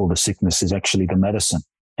disease or the sickness is actually the medicine,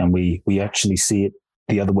 and we actually see it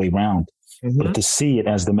the other way around. But to see it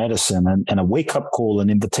as the medicine and a wake-up call, an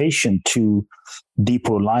invitation to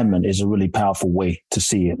deeper alignment is a really powerful way to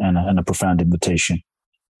see it, and a profound invitation.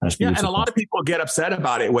 Yeah, and a lot of people get upset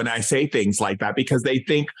about it when I say things like that because they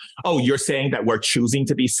think, oh, you're saying that we're choosing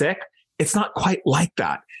to be sick? It's not quite like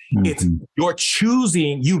that. It's you're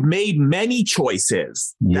choosing, you've made many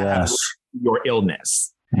choices that have led to your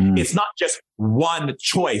illness. It's not just one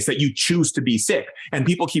choice that you choose to be sick. And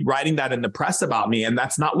people keep writing that in the press about me. And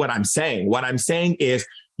that's not what I'm saying. What I'm saying is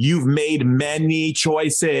you've made many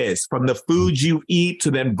choices, from the food you eat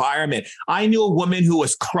to the environment. I knew a woman who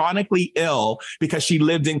was chronically ill because she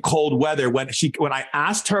lived in cold weather. When I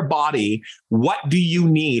asked her body, what do you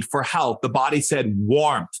need for health? The body said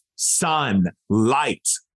warmth, sun, light.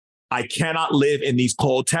 I cannot live in these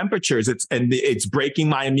cold temperatures. It's breaking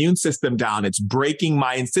my immune system down. It's breaking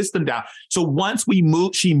my system down. So once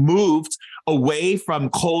she moved away from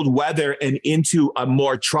cold weather and into a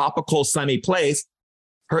more tropical, sunny place,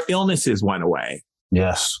 her illnesses went away.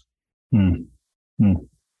 Yes. One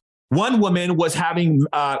woman was having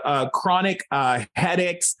chronic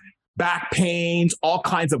headaches, back pains, all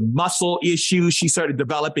kinds of muscle issues. She started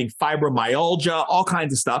developing fibromyalgia, all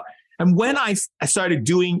kinds of stuff. And when I started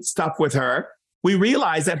doing stuff with her, we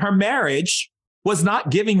realized that her marriage was not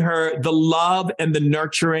giving her the love and the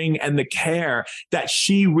nurturing and the care that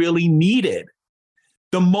she really needed.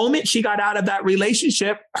 The moment she got out of that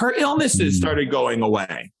relationship, her illnesses started going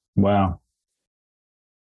away. Wow.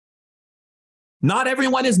 Not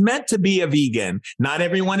everyone is meant to be a vegan. Not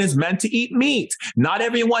everyone is meant to eat meat. Not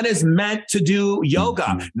everyone is meant to do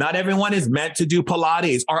yoga. Not everyone is meant to do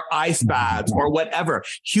Pilates or ice baths or whatever.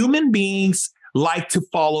 Human beings like to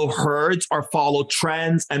follow herds or follow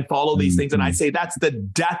trends and follow these things. And I say that's the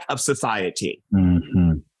death of society.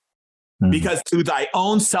 Because to thy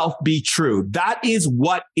own self be true. That is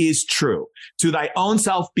what is true. To thy own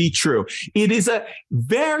self be true. It is a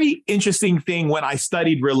very interesting thing when I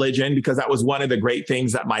studied religion, because that was one of the great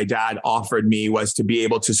things that my dad offered me, was to be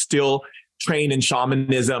able to still train in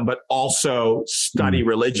shamanism, but also study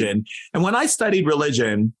religion. And when I studied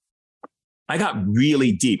religion, I got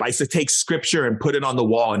really deep. I used to take scripture and put it on the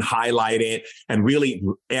wall and highlight it and really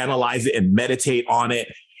analyze it and meditate on it.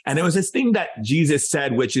 And there was this thing that Jesus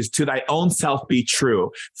said, which is, to thy own self be true.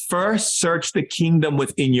 First, search the kingdom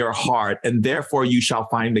within your heart, and therefore you shall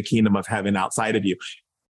find the kingdom of heaven outside of you.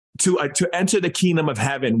 To enter the kingdom of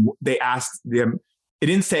heaven, they asked them, it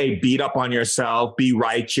didn't say beat up on yourself, be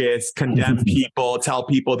righteous, condemn people, tell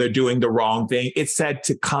people they're doing the wrong thing. It said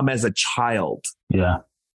to come as a child. Yeah.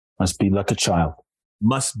 Must be like a child.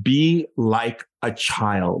 Must be like a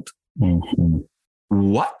child.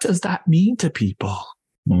 What does that mean to people?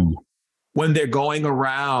 When they're going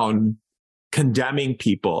around condemning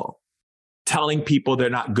people, telling people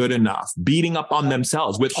they're not good enough, beating up on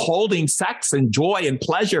themselves, withholding sex and joy and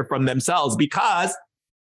pleasure from themselves because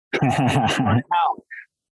hell.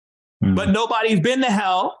 But nobody's been to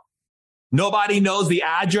hell. Nobody knows the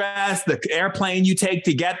address, the airplane you take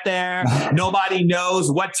to get there. Nobody knows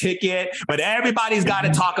what ticket, but everybody's got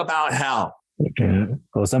to talk about hell.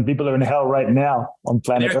 Well, some people are in hell right now on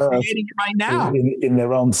planet They're Earth. creating it right now. In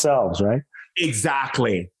their own selves, right?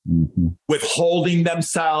 Exactly. Withholding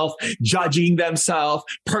themselves, judging themselves,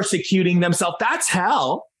 persecuting themselves. That's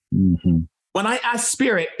hell. When I asked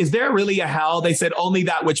Spirit, is there really a hell? They said, only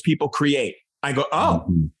that which people create. I go, oh,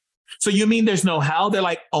 so you mean there's no hell? They're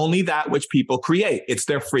like, only that which people create. It's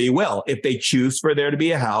their free will. If they choose for there to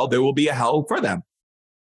be a hell, there will be a hell for them.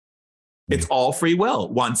 It's all free will,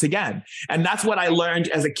 once again. And that's what I learned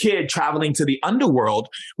as a kid traveling to the underworld,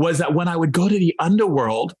 was that when I would go to the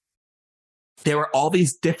underworld, there were all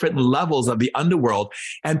these different levels of the underworld,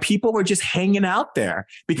 and people were just hanging out there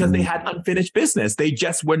because they had unfinished business. They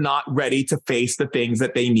just were not ready to face the things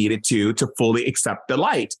that they needed to fully accept the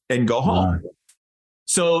light and go home.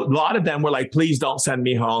 So a lot of them were like, please don't send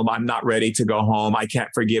me home. I'm not ready to go home. I can't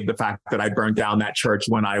forgive the fact that I burnt down that church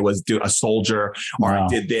when I was a soldier, or I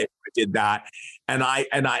did this, I did that. And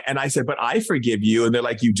I said, but I forgive you. And they're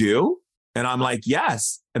like, you do? And I'm like,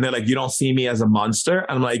 yes. And they're like, you don't see me as a monster?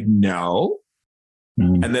 And I'm like, no.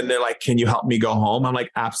 And then they're like, can you help me go home? I'm like,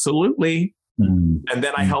 absolutely. And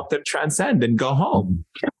then I help them transcend and go home.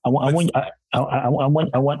 I'd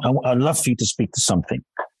love for you to speak to something,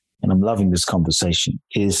 and I'm loving this conversation,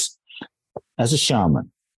 is as a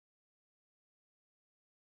shaman,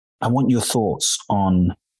 I want your thoughts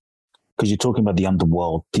on, because you're talking about the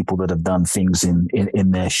underworld, people that have done things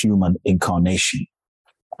in their human incarnation.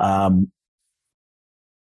 I'm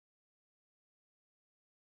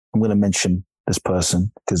going to mention this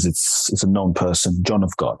person because it's a known person, John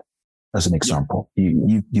of God, as an example.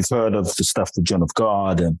 You've heard of the stuff with John of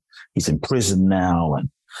God, and he's in prison now. And,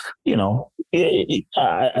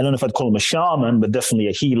 I don't know if I'd call him a shaman, but definitely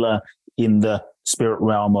a healer in the spirit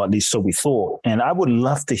realm, or at least so we thought. And I would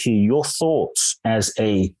love to hear your thoughts as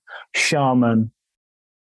a shaman,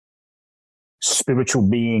 spiritual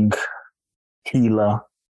being, healer.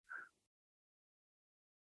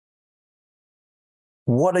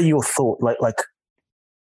 What are your thoughts?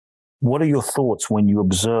 What are your thoughts when you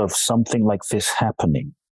observe something like this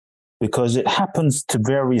happening? Because it happens to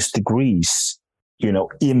various degrees,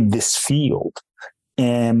 in this field.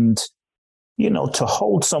 And, to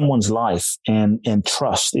hold someone's life and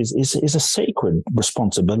trust is a sacred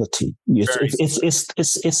responsibility.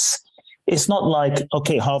 It's not like,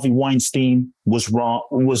 okay, Harvey Weinstein was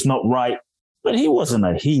not right, but he wasn't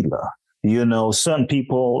a healer. Certain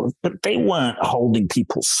people, but they weren't holding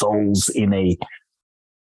people's souls in a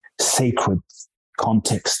sacred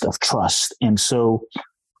context of trust. And so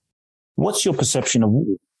what's your perception of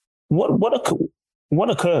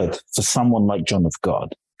what occurred for someone like John of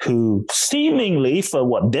God, who seemingly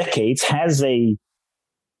for decades has a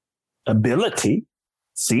ability?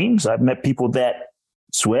 Seems I've met people that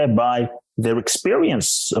swear by their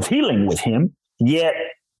experience of healing with him, yet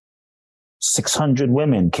 600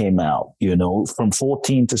 women came out, from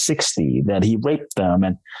 14 to 60, that he raped them.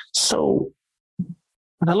 And so,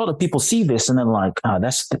 and a lot of people see this and they're like,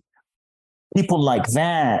 people like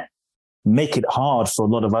that make it hard for a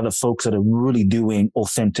lot of other folks that are really doing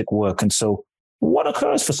authentic work. And so what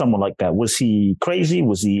occurs for someone like that? Was he crazy?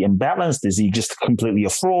 Was he imbalanced? Is he just completely a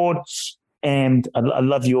fraud? And I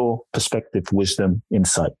love your perspective, wisdom,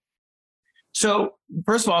 insight. So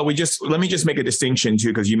first of all, let me just make a distinction too,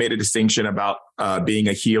 because you made a distinction about being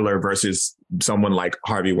a healer versus someone like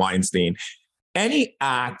Harvey Weinstein. Any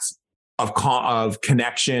act of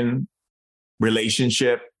connection,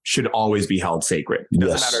 relationship should always be held sacred. It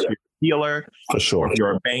doesn't matter if you're a healer, for sure, if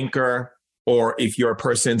you're a banker, or if you're a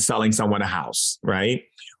person selling someone a house, right?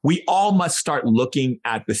 We all must start looking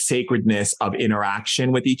at the sacredness of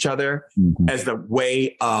interaction with each other as the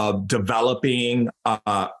way of developing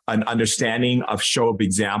an understanding of show of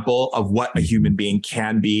example of what a human being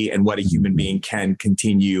can be and what a human being can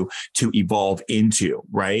continue to evolve into,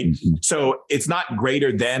 right? So it's not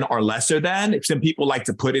greater than or lesser than. Some people like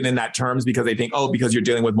to put it in that terms because they think, because you're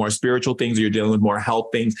dealing with more spiritual things or you're dealing with more health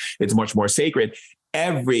things, it's much more sacred.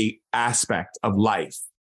 Every aspect of life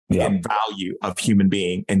and value of human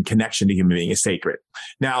being and connection to human being is sacred.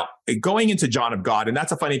 Now, going into John of God, and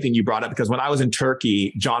that's a funny thing you brought up, because when I was in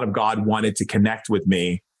Turkey, John of God wanted to connect with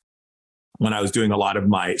me when I was doing a lot of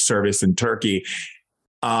my service in Turkey,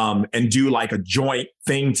 and do like a joint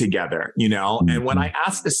thing together, And when I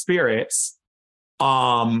asked the spirits,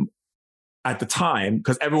 at the time,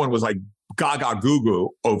 because everyone was like gaga goo goo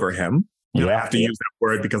over him. I have to use that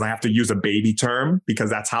word because I have to use a baby term, because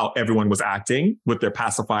that's how everyone was acting with their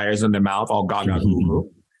pacifiers in their mouth, all gaga goo.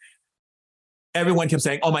 Everyone kept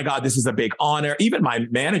saying, oh my God, this is a big honor. Even my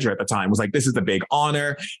manager at the time was like, this is a big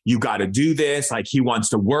honor. You got to do this. Like, he wants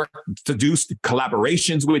to work to do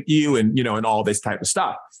collaborations with you and, and all this type of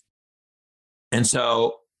stuff. And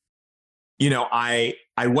so, I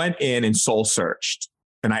went in and soul searched.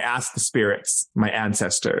 And I asked the spirits, my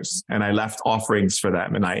ancestors, and I left offerings for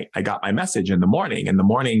them. And I got my message in the morning. In the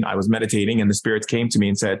morning, I was meditating and the spirits came to me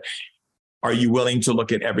and said, are you willing to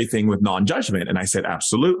look at everything with non-judgment? And I said,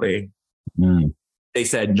 absolutely. They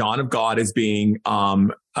said, John of God is being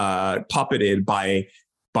puppeted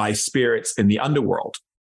by spirits in the underworld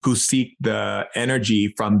who seek the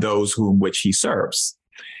energy from those which he serves.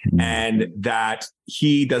 And that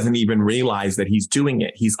he doesn't even realize that he's doing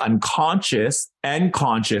it. He's unconscious and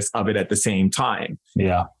conscious of it at the same time.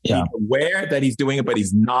 He's aware that he's doing it, but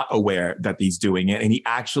he's not aware that he's doing it. And he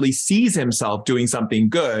actually sees himself doing something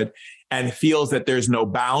good and feels that there's no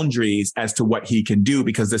boundaries as to what he can do,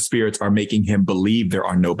 because the spirits are making him believe there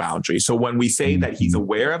are no boundaries. So when we say that he's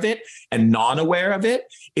aware of it and non-aware of it,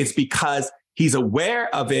 it's because he's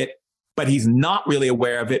aware of it, but he's not really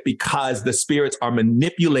aware of it because the spirits are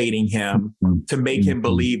manipulating him to make him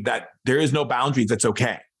believe that there is no boundaries. It's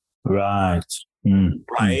okay. Right.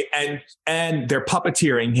 Right. And they're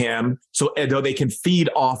puppeteering him. So though they can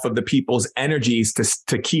feed off of the people's energies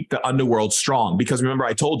to keep the underworld strong. Because remember,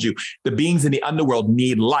 I told you the beings in the underworld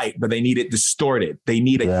need light, but they need it distorted. They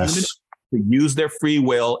need a human to use their free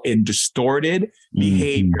will in distorted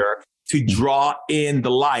behavior to draw in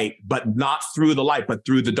the light, but not through the light, but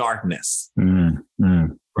through the darkness.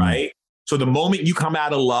 Right. So the moment you come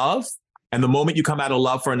out of love and the moment you come out of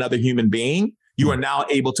love for another human being, you are now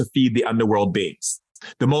able to feed the underworld beings.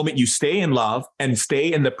 The moment you stay in love and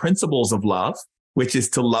stay in the principles of love, which is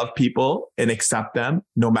to love people and accept them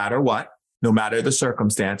no matter what, no matter the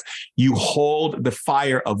circumstance, you hold the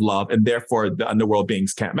fire of love, and therefore the underworld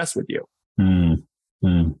beings can't mess with you.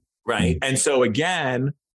 Right. And so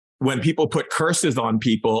again, when people put curses on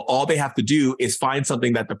people, all they have to do is find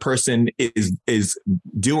something that the person is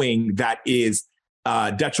doing that is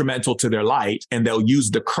detrimental to their light, and they'll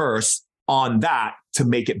use the curse on that to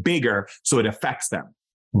make it bigger so it affects them.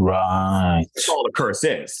 Right. That's all the curse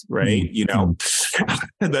is, right? You know,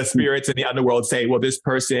 the spirits in the underworld say, well, this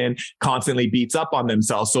person constantly beats up on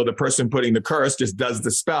themselves. So the person putting the curse just does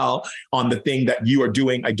the spell on the thing that you are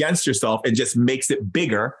doing against yourself and just makes it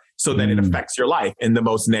bigger so that it affects your life in the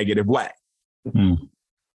most negative way.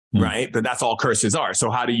 Right? But that's all curses are.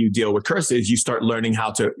 So how do you deal with curses? You start learning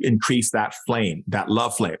how to increase that flame, that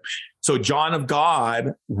love flame. So John of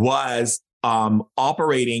God was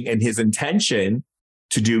operating in his intention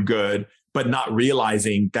to do good, but not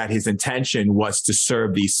realizing that his intention was to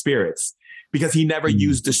serve these spirits because he never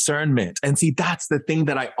used discernment. And see, that's the thing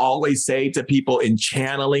that I always say to people in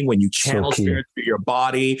channeling, when you channel spirits through your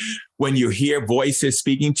body, when you hear voices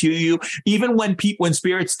speaking to you, even when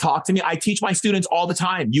spirits talk to me, I teach my students all the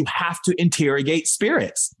time, you have to interrogate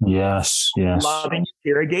spirits. Yes. Loving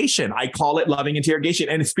interrogation. I call it loving interrogation.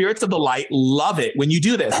 And spirits of the light love it when you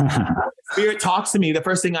do this. Spirit talks to me. The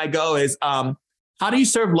first thing I go is, how do you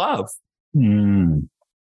serve love?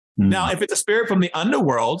 Now, if it's a spirit from the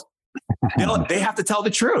underworld, they have to tell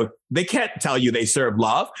the truth. They can't tell you they serve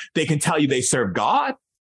love. They can tell you they serve God.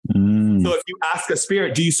 So if you ask a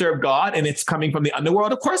spirit, do you serve God? And it's coming from the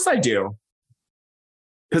underworld, of course I do.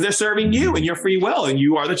 Because they're serving you and your free will, and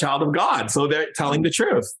you are the child of God. So they're telling the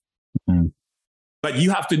truth. But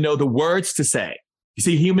you have to know the words to say. You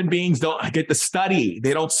see, human beings don't get to study.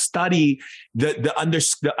 They don't study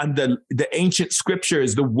the ancient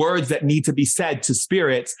scriptures, the words that need to be said to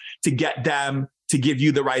spirits to get them to give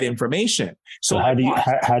you the right information. So how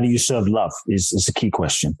do you serve love is a key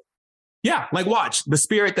question. Yeah. Like watch the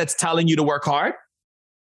spirit that's telling you to work hard.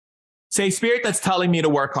 Say, spirit that's telling me to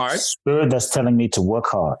work hard. Spirit that's telling me to work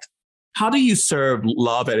hard. How do you serve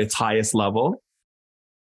love at its highest level?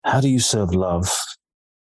 How do you serve love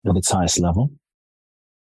at its highest level?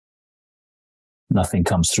 Nothing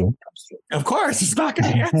comes through. Of course, it's not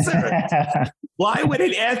going to answer. Why would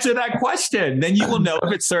it answer that question? Then you will know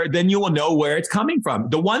if it's then you will know where it's coming from.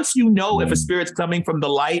 Once you know if a spirit's coming from the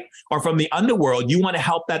light or from the underworld, you want to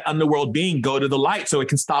help that underworld being go to the light so it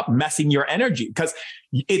can stop messing your energy because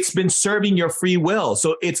it's been serving your free will.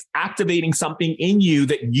 So it's activating something in you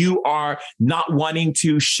that you are not wanting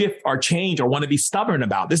to shift or change or want to be stubborn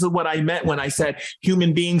about. This is what I meant when I said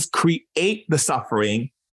human beings create the suffering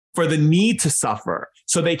for the need to suffer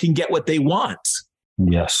so they can get what they want.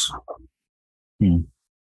 Yes.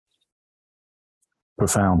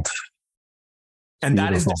 Profound. And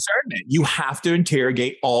that is discernment. You have to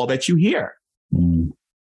interrogate all that you hear.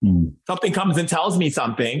 Something comes and tells me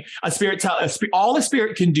something. All a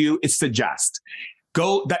spirit can do is suggest.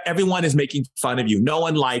 That everyone is making fun of you. No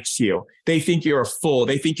one likes you. They think you're a fool.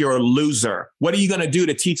 They think you're a loser. What are you going to do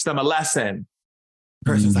to teach them a lesson?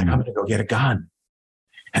 The person's like, I'm going to go get a gun.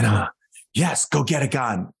 And yes, go get a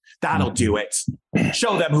gun. That'll do it.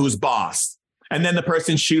 Show them who's boss. And then the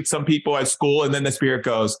person shoots some people at school, and then the spirit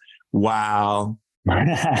goes, wow.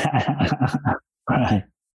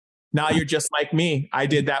 Now you're just like me. I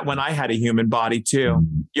did that when I had a human body too.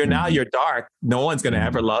 You're dark. No one's going to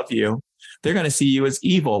ever love you. They're going to see you as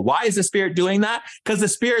evil. Why is the spirit doing that? Because the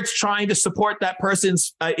spirit's trying to support that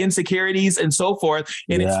person's insecurities and so forth.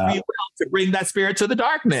 And it's free will to bring that spirit to the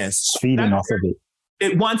darkness. It's feeding off of it.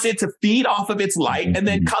 It wants it to feed off of its light and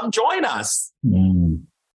then come join us.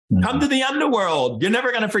 Come to the underworld. You're never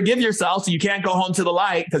going to forgive yourself. So you can't go home to the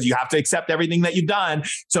light because you have to accept everything that you've done.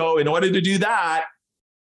 So in order to do that,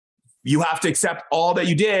 you have to accept all that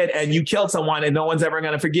you did, and you killed someone and no one's ever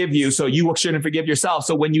going to forgive you. So you shouldn't forgive yourself.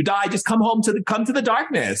 So when you die, just come to the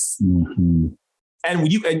darkness. And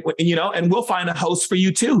we'll find a host for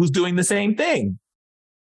you too, who's doing the same thing.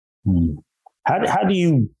 Mm. How do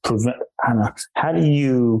you prevent, Hannah, how do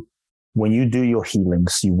you, when you do your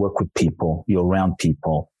healings, you work with people, you're around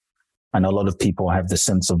people. I know a lot of people have the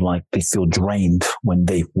sense of like, they feel drained when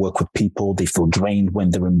they work with people. They feel drained when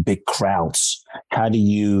they're in big crowds. How do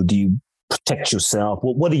you protect yourself?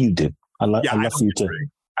 What do you do? I love for you to.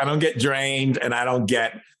 I don't get drained and I don't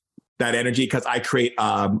get that energy because I create,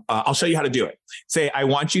 I'll show you how to do it. Say, I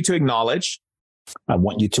want you to acknowledge. I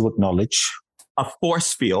want you to acknowledge. A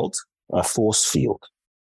force field. A force field.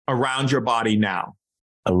 Around your body now.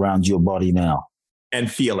 Around your body now.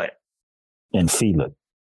 And feel it. And feel it.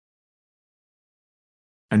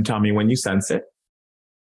 And tell me when you sense it.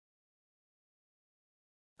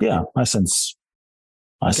 Yeah, I sense.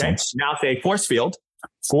 Okay. Now say force field.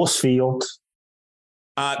 Force field.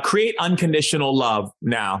 Create unconditional love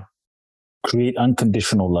now. Create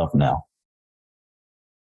unconditional love now.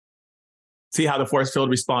 See how the force field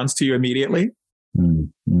responds to you immediately?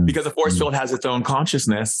 Because the force field has its own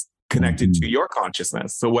consciousness connected to your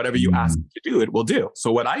consciousness. So whatever you ask it to do, it will do.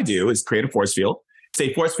 So what I do is create a force field.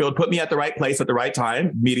 Say, force field, put me at the right place at the right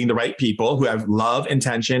time, meeting the right people who have love,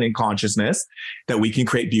 intention, and consciousness that we can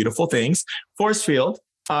create beautiful things. Force field,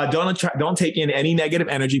 don't take in any negative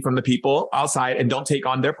energy from the people outside and don't take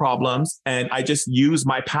on their problems. And I just use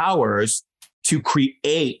my powers to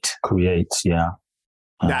create. Yeah.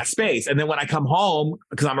 That space. And then when I come home,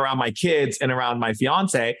 because I'm around my kids and around my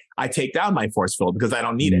fiance, I take down my force field because I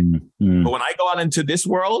don't need it. But when I go out into this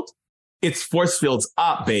world, it's force fields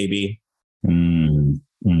up, baby.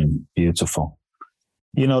 Beautiful.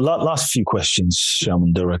 You know, last few questions,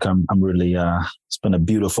 Shaman Durek. I'm really, it's been a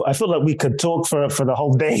beautiful, I feel like we could talk for the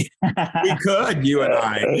whole day. We could, you and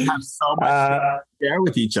I. We have so much to share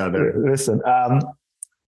with each other. Listen, a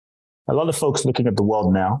lot of folks looking at the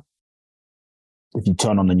world now, if you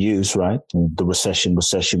turn on the news, right? The recession,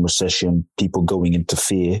 people going into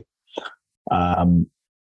fear. The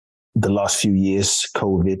last few years,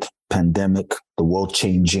 COVID, pandemic, the world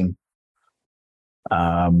changing.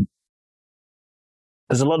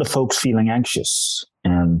 There's a lot of folks feeling anxious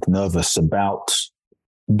and nervous about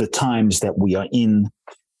the times that we are in,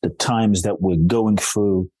 the times that we're going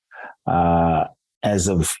through. As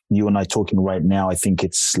of you and I talking right now, I think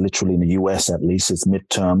it's literally in the US, at least, it's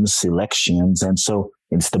midterms, elections, and so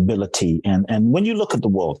instability. And when you look at the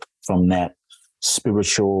world from that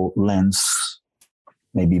spiritual lens,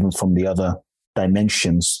 maybe even from the other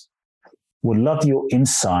dimensions, would love your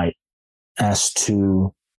insight as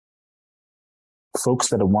to folks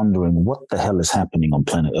that are wondering what the hell is happening on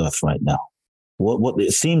planet Earth right now. What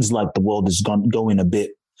it seems like the world is going a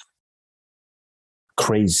bit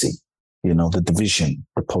crazy. You know, the division,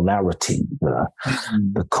 the polarity,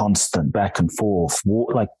 the constant back and forth.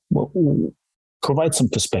 Provide some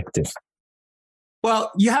perspective.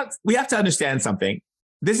 Well, we have to understand something.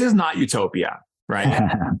 This is not utopia,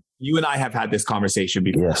 right? You and I have had this conversation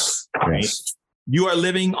before. Yes. Right? Yes. You are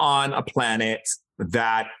living on a planet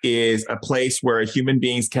that is a place where human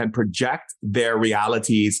beings can project their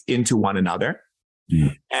realities into one another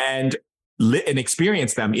and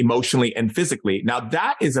experience them emotionally and physically. Now,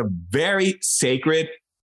 that is a very sacred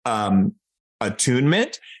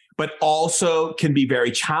attunement, but also can be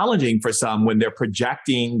very challenging for some when they're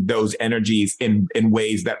projecting those energies in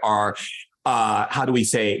ways that are,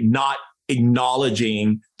 not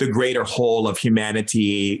acknowledging the greater whole of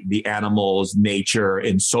humanity, the animals, nature,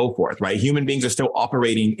 and so forth, right? Human beings are still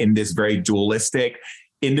operating in this very dualistic,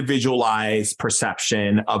 individualized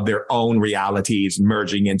perception of their own realities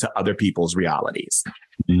merging into other people's realities.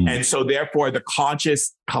 And so therefore the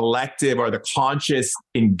conscious collective or the conscious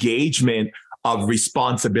engagement of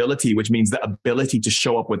responsibility, which means the ability to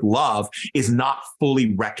show up with love, is not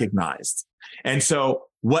fully recognized. And so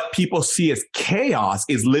what people see as chaos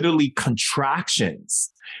is literally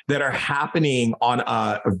contractions that are happening on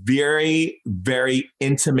a very, very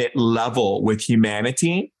intimate level with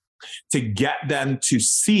humanity to get them to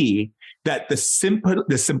see that the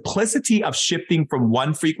simplicity of shifting from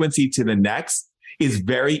one frequency to the next is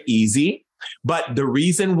very easy. But the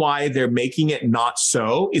reason why they're making it not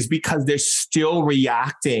so is because they're still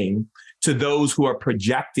reacting to those who are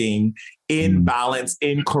projecting imbalance,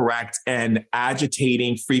 incorrect, and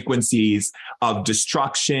agitating frequencies of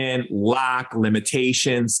destruction, lack,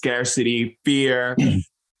 limitation, scarcity, fear,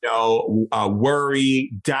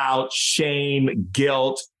 worry, doubt, shame,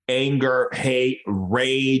 guilt, anger, hate,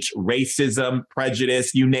 rage, racism,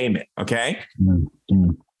 prejudice, you name it. Okay.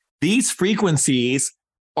 These frequencies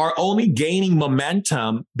are only gaining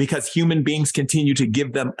momentum because human beings continue to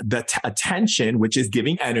give them the attention, which is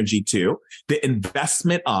giving energy to, the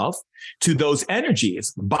investment of, to those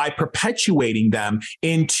energies by perpetuating them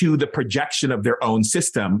into the projection of their own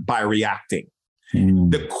system by reacting.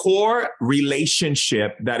 The core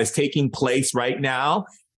relationship that is taking place right now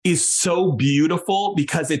is so beautiful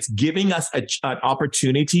because it's giving us an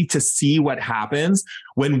opportunity to see what happens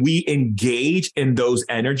when we engage in those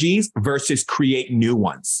energies versus create new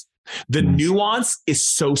ones. The nuance is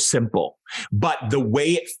so simple, but the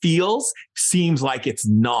way it feels seems like it's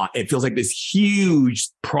not. It feels like this huge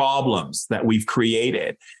problems that we've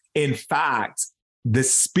created. In fact, the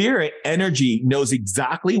spirit energy knows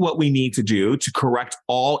exactly what we need to do to correct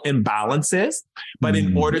all imbalances. But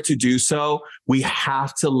in order to do so, we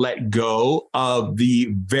have to let go of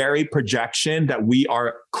the very projection that we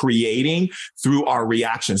are creating through our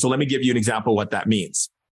reaction. So let me give you an example of what that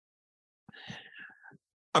means.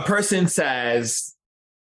 A person says,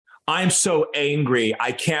 I'm so angry.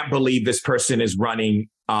 I can't believe this person is running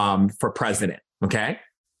for president. Okay.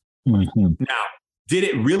 Now, did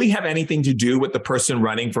it really have anything to do with the person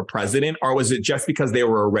running for president, or was it just because they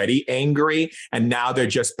were already angry and now they're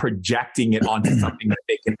just projecting it onto something that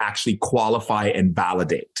they can actually qualify and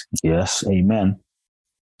validate? Yes, amen.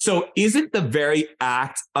 So isn't the very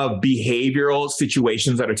act of behavioral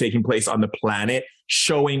situations that are taking place on the planet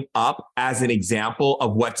showing up as an example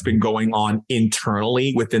of what's been going on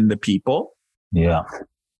internally within the people? Yeah.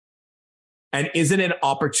 And isn't it an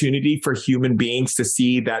opportunity for human beings to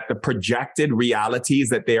see that the projected realities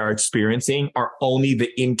that they are experiencing are only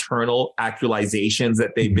the internal actualizations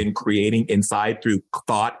that they've been creating inside through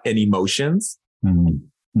thought and emotions? And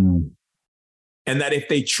that if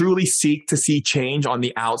they truly seek to see change on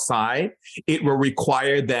the outside, it will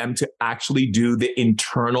require them to actually do the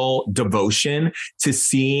internal devotion to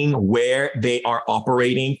seeing where they are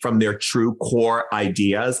operating from their true core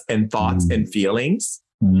ideas and thoughts and feelings.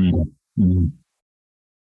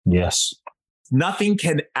 Yes. Nothing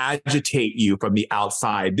can agitate you from the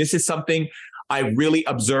outside. This is something I really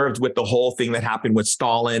observed with the whole thing that happened with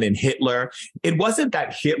Stalin and Hitler. It wasn't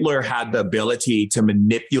that Hitler had the ability to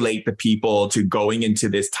manipulate the people to going into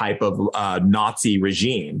this type of Nazi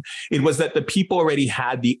regime. It was that the people already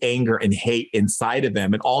had the anger and hate inside of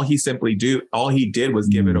them. And all he did was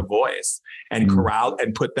give it a voice and corral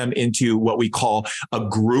and put them into what we call a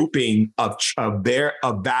grouping of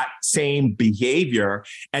that same behavior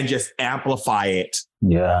and just amplify it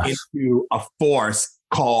into a force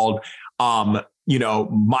called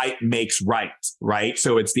might makes right?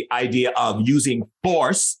 So it's the idea of using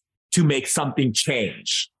force to make something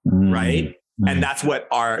change, right? And that's what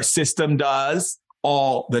our system does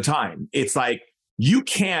all the time. It's like, you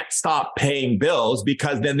can't stop paying bills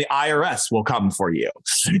because then the IRS will come for you,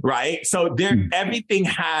 right? So everything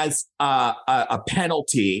has a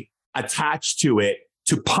penalty attached to it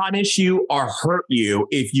to punish you or hurt you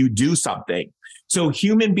if you do something. So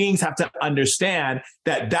human beings have to understand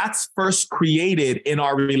that that's first created in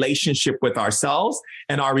our relationship with ourselves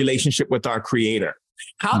and our relationship with our creator.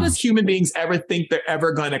 How does human beings ever think they're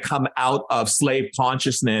ever going to come out of slave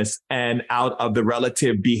consciousness and out of the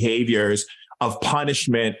relative behaviors of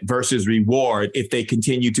punishment versus reward if they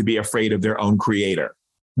continue to be afraid of their own creator?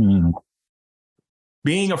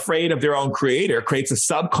 Being afraid of their own creator creates a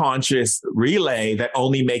subconscious relay that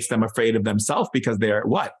only makes them afraid of themselves because they're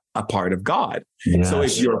what? A part of God. Yes. So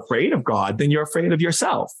if you're afraid of God, then you're afraid of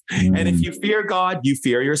yourself. And if you fear God, you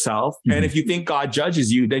fear yourself. And if you think God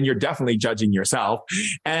judges you, then you're definitely judging yourself.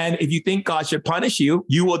 And if you think God should punish you,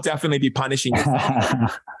 you will definitely be punishing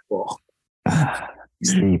yourself.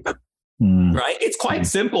 Sleep. Right? It's quite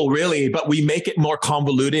simple, really, but we make it more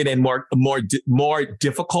convoluted and more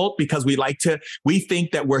difficult because we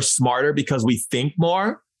think that we're smarter because we think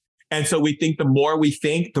more. And so we think the more we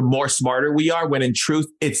think, the more smarter we are, when in truth,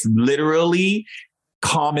 it's literally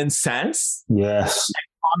common sense. Yes.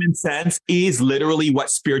 Common sense is literally what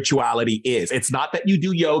spirituality is. It's not that you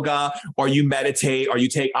do yoga or you meditate or you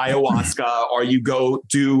take ayahuasca or you go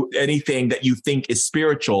do anything that you think is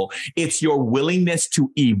spiritual. It's your willingness to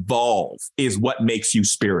evolve is what makes you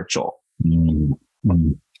spiritual.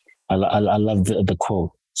 I love the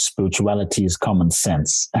quote, spirituality is common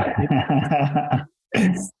sense.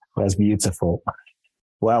 That's beautiful.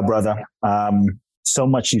 Wow, brother. So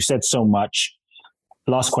much. You said so much.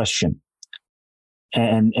 Last question.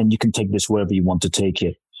 And you can take this wherever you want to take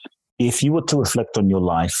it. If you were to reflect on your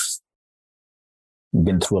life, you've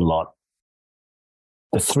been through a lot.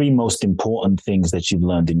 The three most important things that you've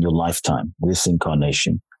learned in your lifetime, this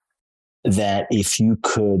incarnation, that if you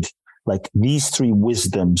could, like these three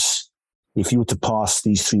wisdoms, if you were to pass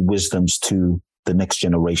these three wisdoms to the next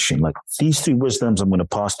generation? Like these 3 wisdoms I'm going to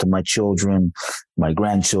pass to my children, my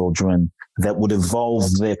grandchildren, that would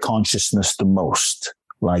evolve their consciousness the most.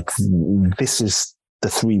 Like this is the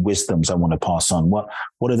 3 wisdoms I want to pass on. What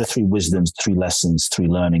are the 3 wisdoms, 3 lessons, 3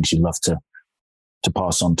 learnings you'd love to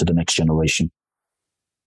pass on to the next generation?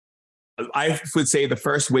 I would say the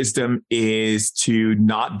first wisdom is to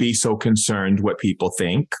not be so concerned what people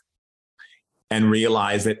think, and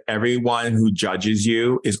realize that everyone who judges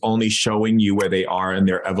you is only showing you where they are in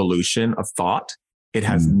their evolution of thought. It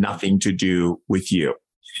has nothing to do with you.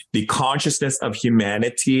 The consciousness of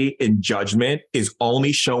humanity in judgment is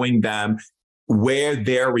only showing them where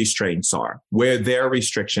their restraints are, where their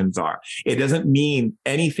restrictions are. It doesn't mean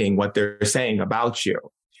anything what they're saying about you.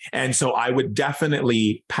 And so I would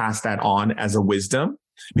definitely pass that on as a wisdom,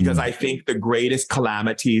 because I think the greatest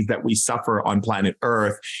calamities that we suffer on planet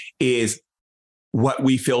Earth is what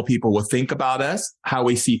we feel people will think about us, how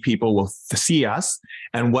we see people will see us,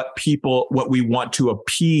 and what we want to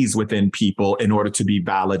appease within people in order to be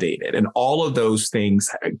validated. And all of those things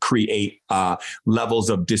create levels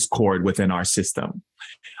of discord within our system.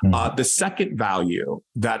 The second value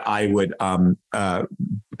that I would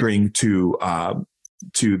bring to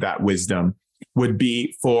that wisdom would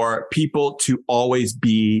be for people to always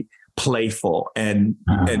be playful and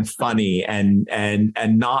funny and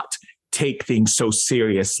not take things so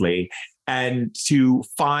seriously, and to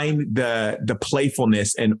find the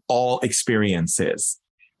playfulness in all experiences.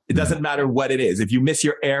 It doesn't matter what it is. If you miss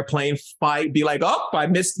your airplane flight, be like, oh, I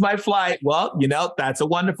missed my flight. Well, that's a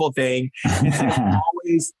wonderful thing.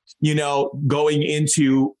 Always, going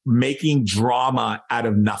into making drama out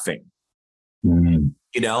of nothing.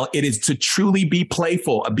 It is to truly be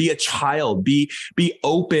playful, be a child, be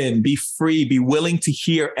open, be free, be willing to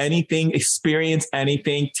hear anything, experience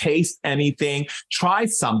anything, taste anything, try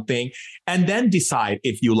something, and then decide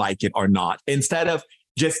if you like it or not, instead of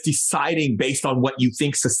just deciding based on what you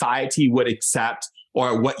think society would accept,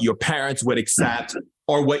 or what your parents would accept,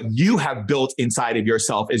 or what you have built inside of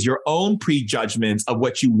yourself as your own prejudgments of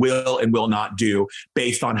what you will and will not do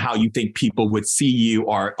based on how you think people would see you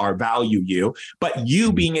or value you. But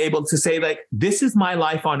you being able to say, like, this is my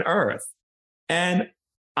life on earth, and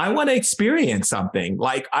I want to experience something.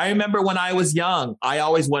 Like, I remember when I was young, I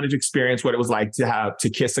always wanted to experience what it was like to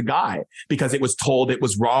kiss a guy, because it was told it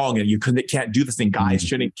was wrong and you can't do this thing. Guys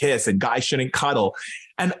shouldn't kiss and guys shouldn't cuddle.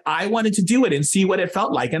 And I wanted to do it and see what it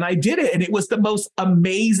felt like. And I did it. And it was the most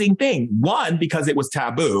amazing thing. 1, because it was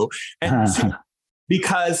taboo. And 2,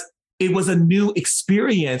 because it was a new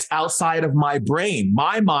experience outside of my brain.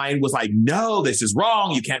 My mind was like, no, this is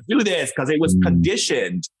wrong. You can't do this, because it was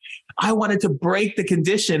conditioned. I wanted to break the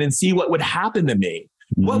condition and see what would happen to me.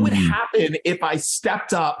 What would happen if I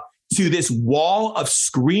stepped up to this wall of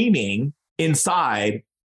screaming inside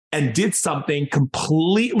and did something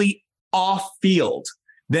completely off field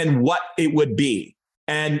than what it would be?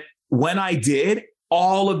 And when I did,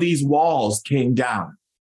 all of these walls came down.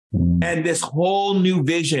 And this whole new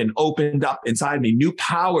vision opened up inside me. New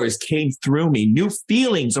powers came through me. New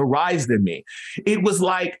feelings arose in me. It was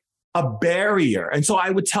like a barrier. And so I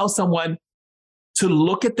would tell someone to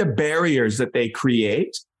look at the barriers that they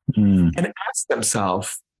create and ask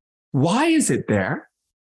themselves, why is it there?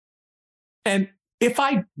 And if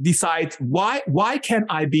I decide, why can't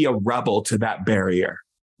I be a rebel to that barrier?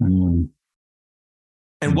 And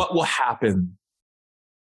what will happen?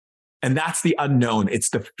 And that's the unknown. It's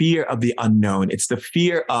the fear of the unknown. It's the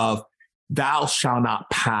fear of thou shalt not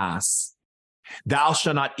pass. Thou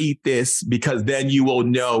shalt not eat this, because then you will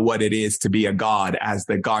know what it is to be a god, as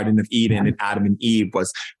the Garden of Eden and Adam and Eve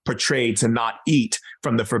was portrayed to not eat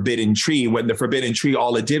from the forbidden tree, when the forbidden tree,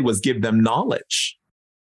 all it did was give them knowledge.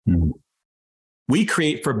 We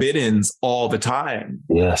create forbiddens all the time.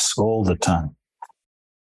 Yes, all the time.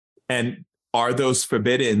 And are those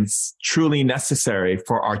forbiddens truly necessary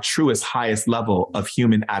for our truest, highest level of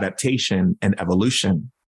human adaptation and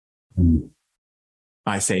evolution?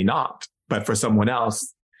 I say not. But for someone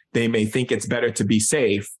else, they may think it's better to be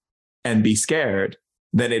safe and be scared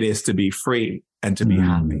than it is to be free and to be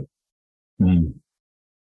happy.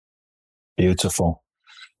 Beautiful.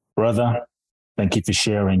 Brother, thank you for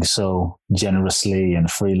sharing so generously and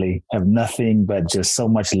freely. I have nothing but just so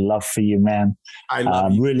much love for you, man. I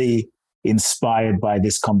love you. Really inspired by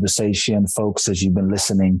this conversation, folks, as you've been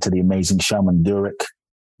listening to the amazing Shaman Durek,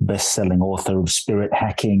 best-selling author of Spirit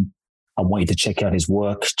Hacking. I want you to check out his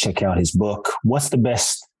work, check out his book. What's the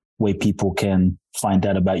best way people can find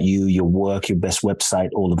out about you, your work, your best website,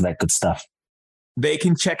 all of that good stuff? They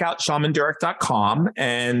can check out shamandurek.com,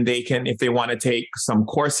 and they can, if they want to take some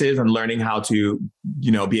courses and learning how to,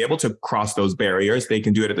 be able to cross those barriers, they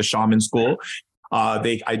can do it at the Shaman School.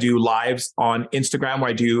 I do lives on Instagram where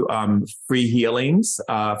I do free healings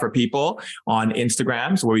for people on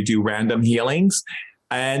Instagrams where we do random healings.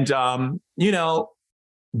 And,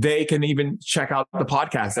 they can even check out the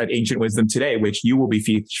podcast at Ancient Wisdom Today, which you will be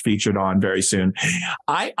featured on very soon.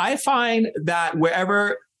 I find that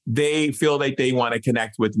wherever they feel like they want to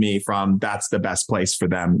connect with me from, that's the best place for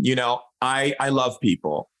them. I love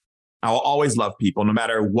people. I will always love people, no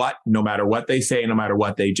matter what they say, no matter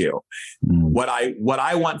what they do. What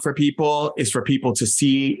I want for people is for people to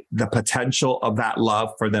see the potential of that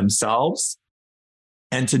love for themselves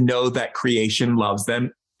and to know that creation loves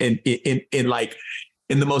them in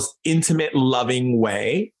the most intimate, loving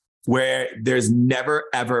way where there's never,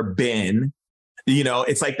 ever been,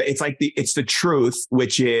 it's the truth,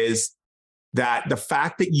 which is that the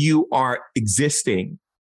fact that you are existing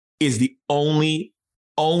is the only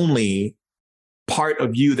part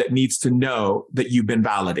of you that needs to know that you've been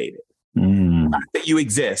validated. The fact that you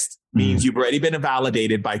exist means you've already been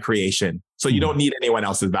validated by creation. So you don't need anyone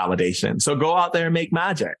else's validation. So go out there and make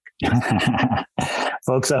magic.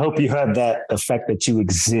 Folks, I hope you heard that. The fact that you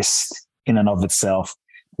exist in and of itself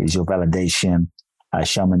is your validation.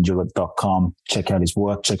 ShamanDurek.com. Check out his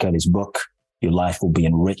work. Check out his book. Your life will be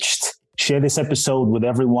enriched. Share this episode with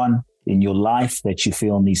everyone in your life that you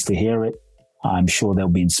feel needs to hear it. I'm sure they'll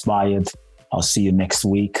be inspired. I'll see you next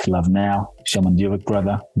week. Love now. Shaman Durek,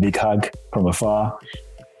 brother. Big hug from afar.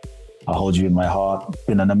 I'll hold you in my heart.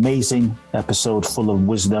 Been an amazing episode full of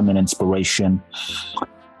wisdom and inspiration.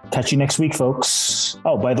 Catch you next week, folks.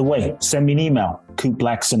 Oh, by the way, send me an email,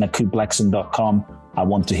 coopblackson@coopblackson.com. I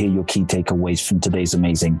want to hear your key takeaways from today's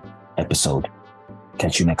amazing episode.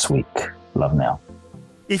 Catch you next week. Love now.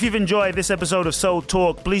 If you've enjoyed this episode of Soul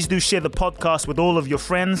Talk, please do share the podcast with all of your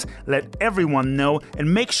friends. Let everyone know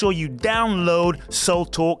and make sure you download Soul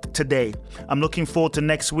Talk today. I'm looking forward to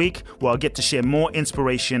next week where I'll get to share more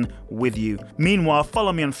inspiration with you. Meanwhile,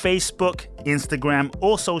 follow me on Facebook, Instagram,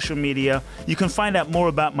 or social media. You can find out more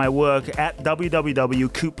about my work at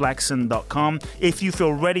www.coopblackson.com. If you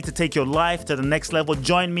feel ready to take your life to the next level,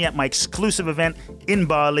 join me at my exclusive event in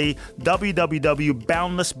Bali,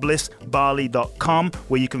 www.boundlessblissbali.com,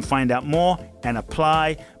 where you can find out more and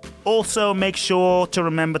apply. Also, make sure to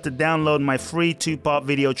remember to download my free 2-part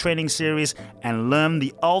video training series and learn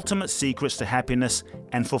the ultimate secrets to happiness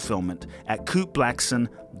and fulfillment at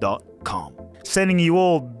coopblackson.com. Sending you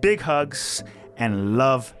all big hugs and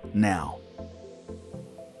love now.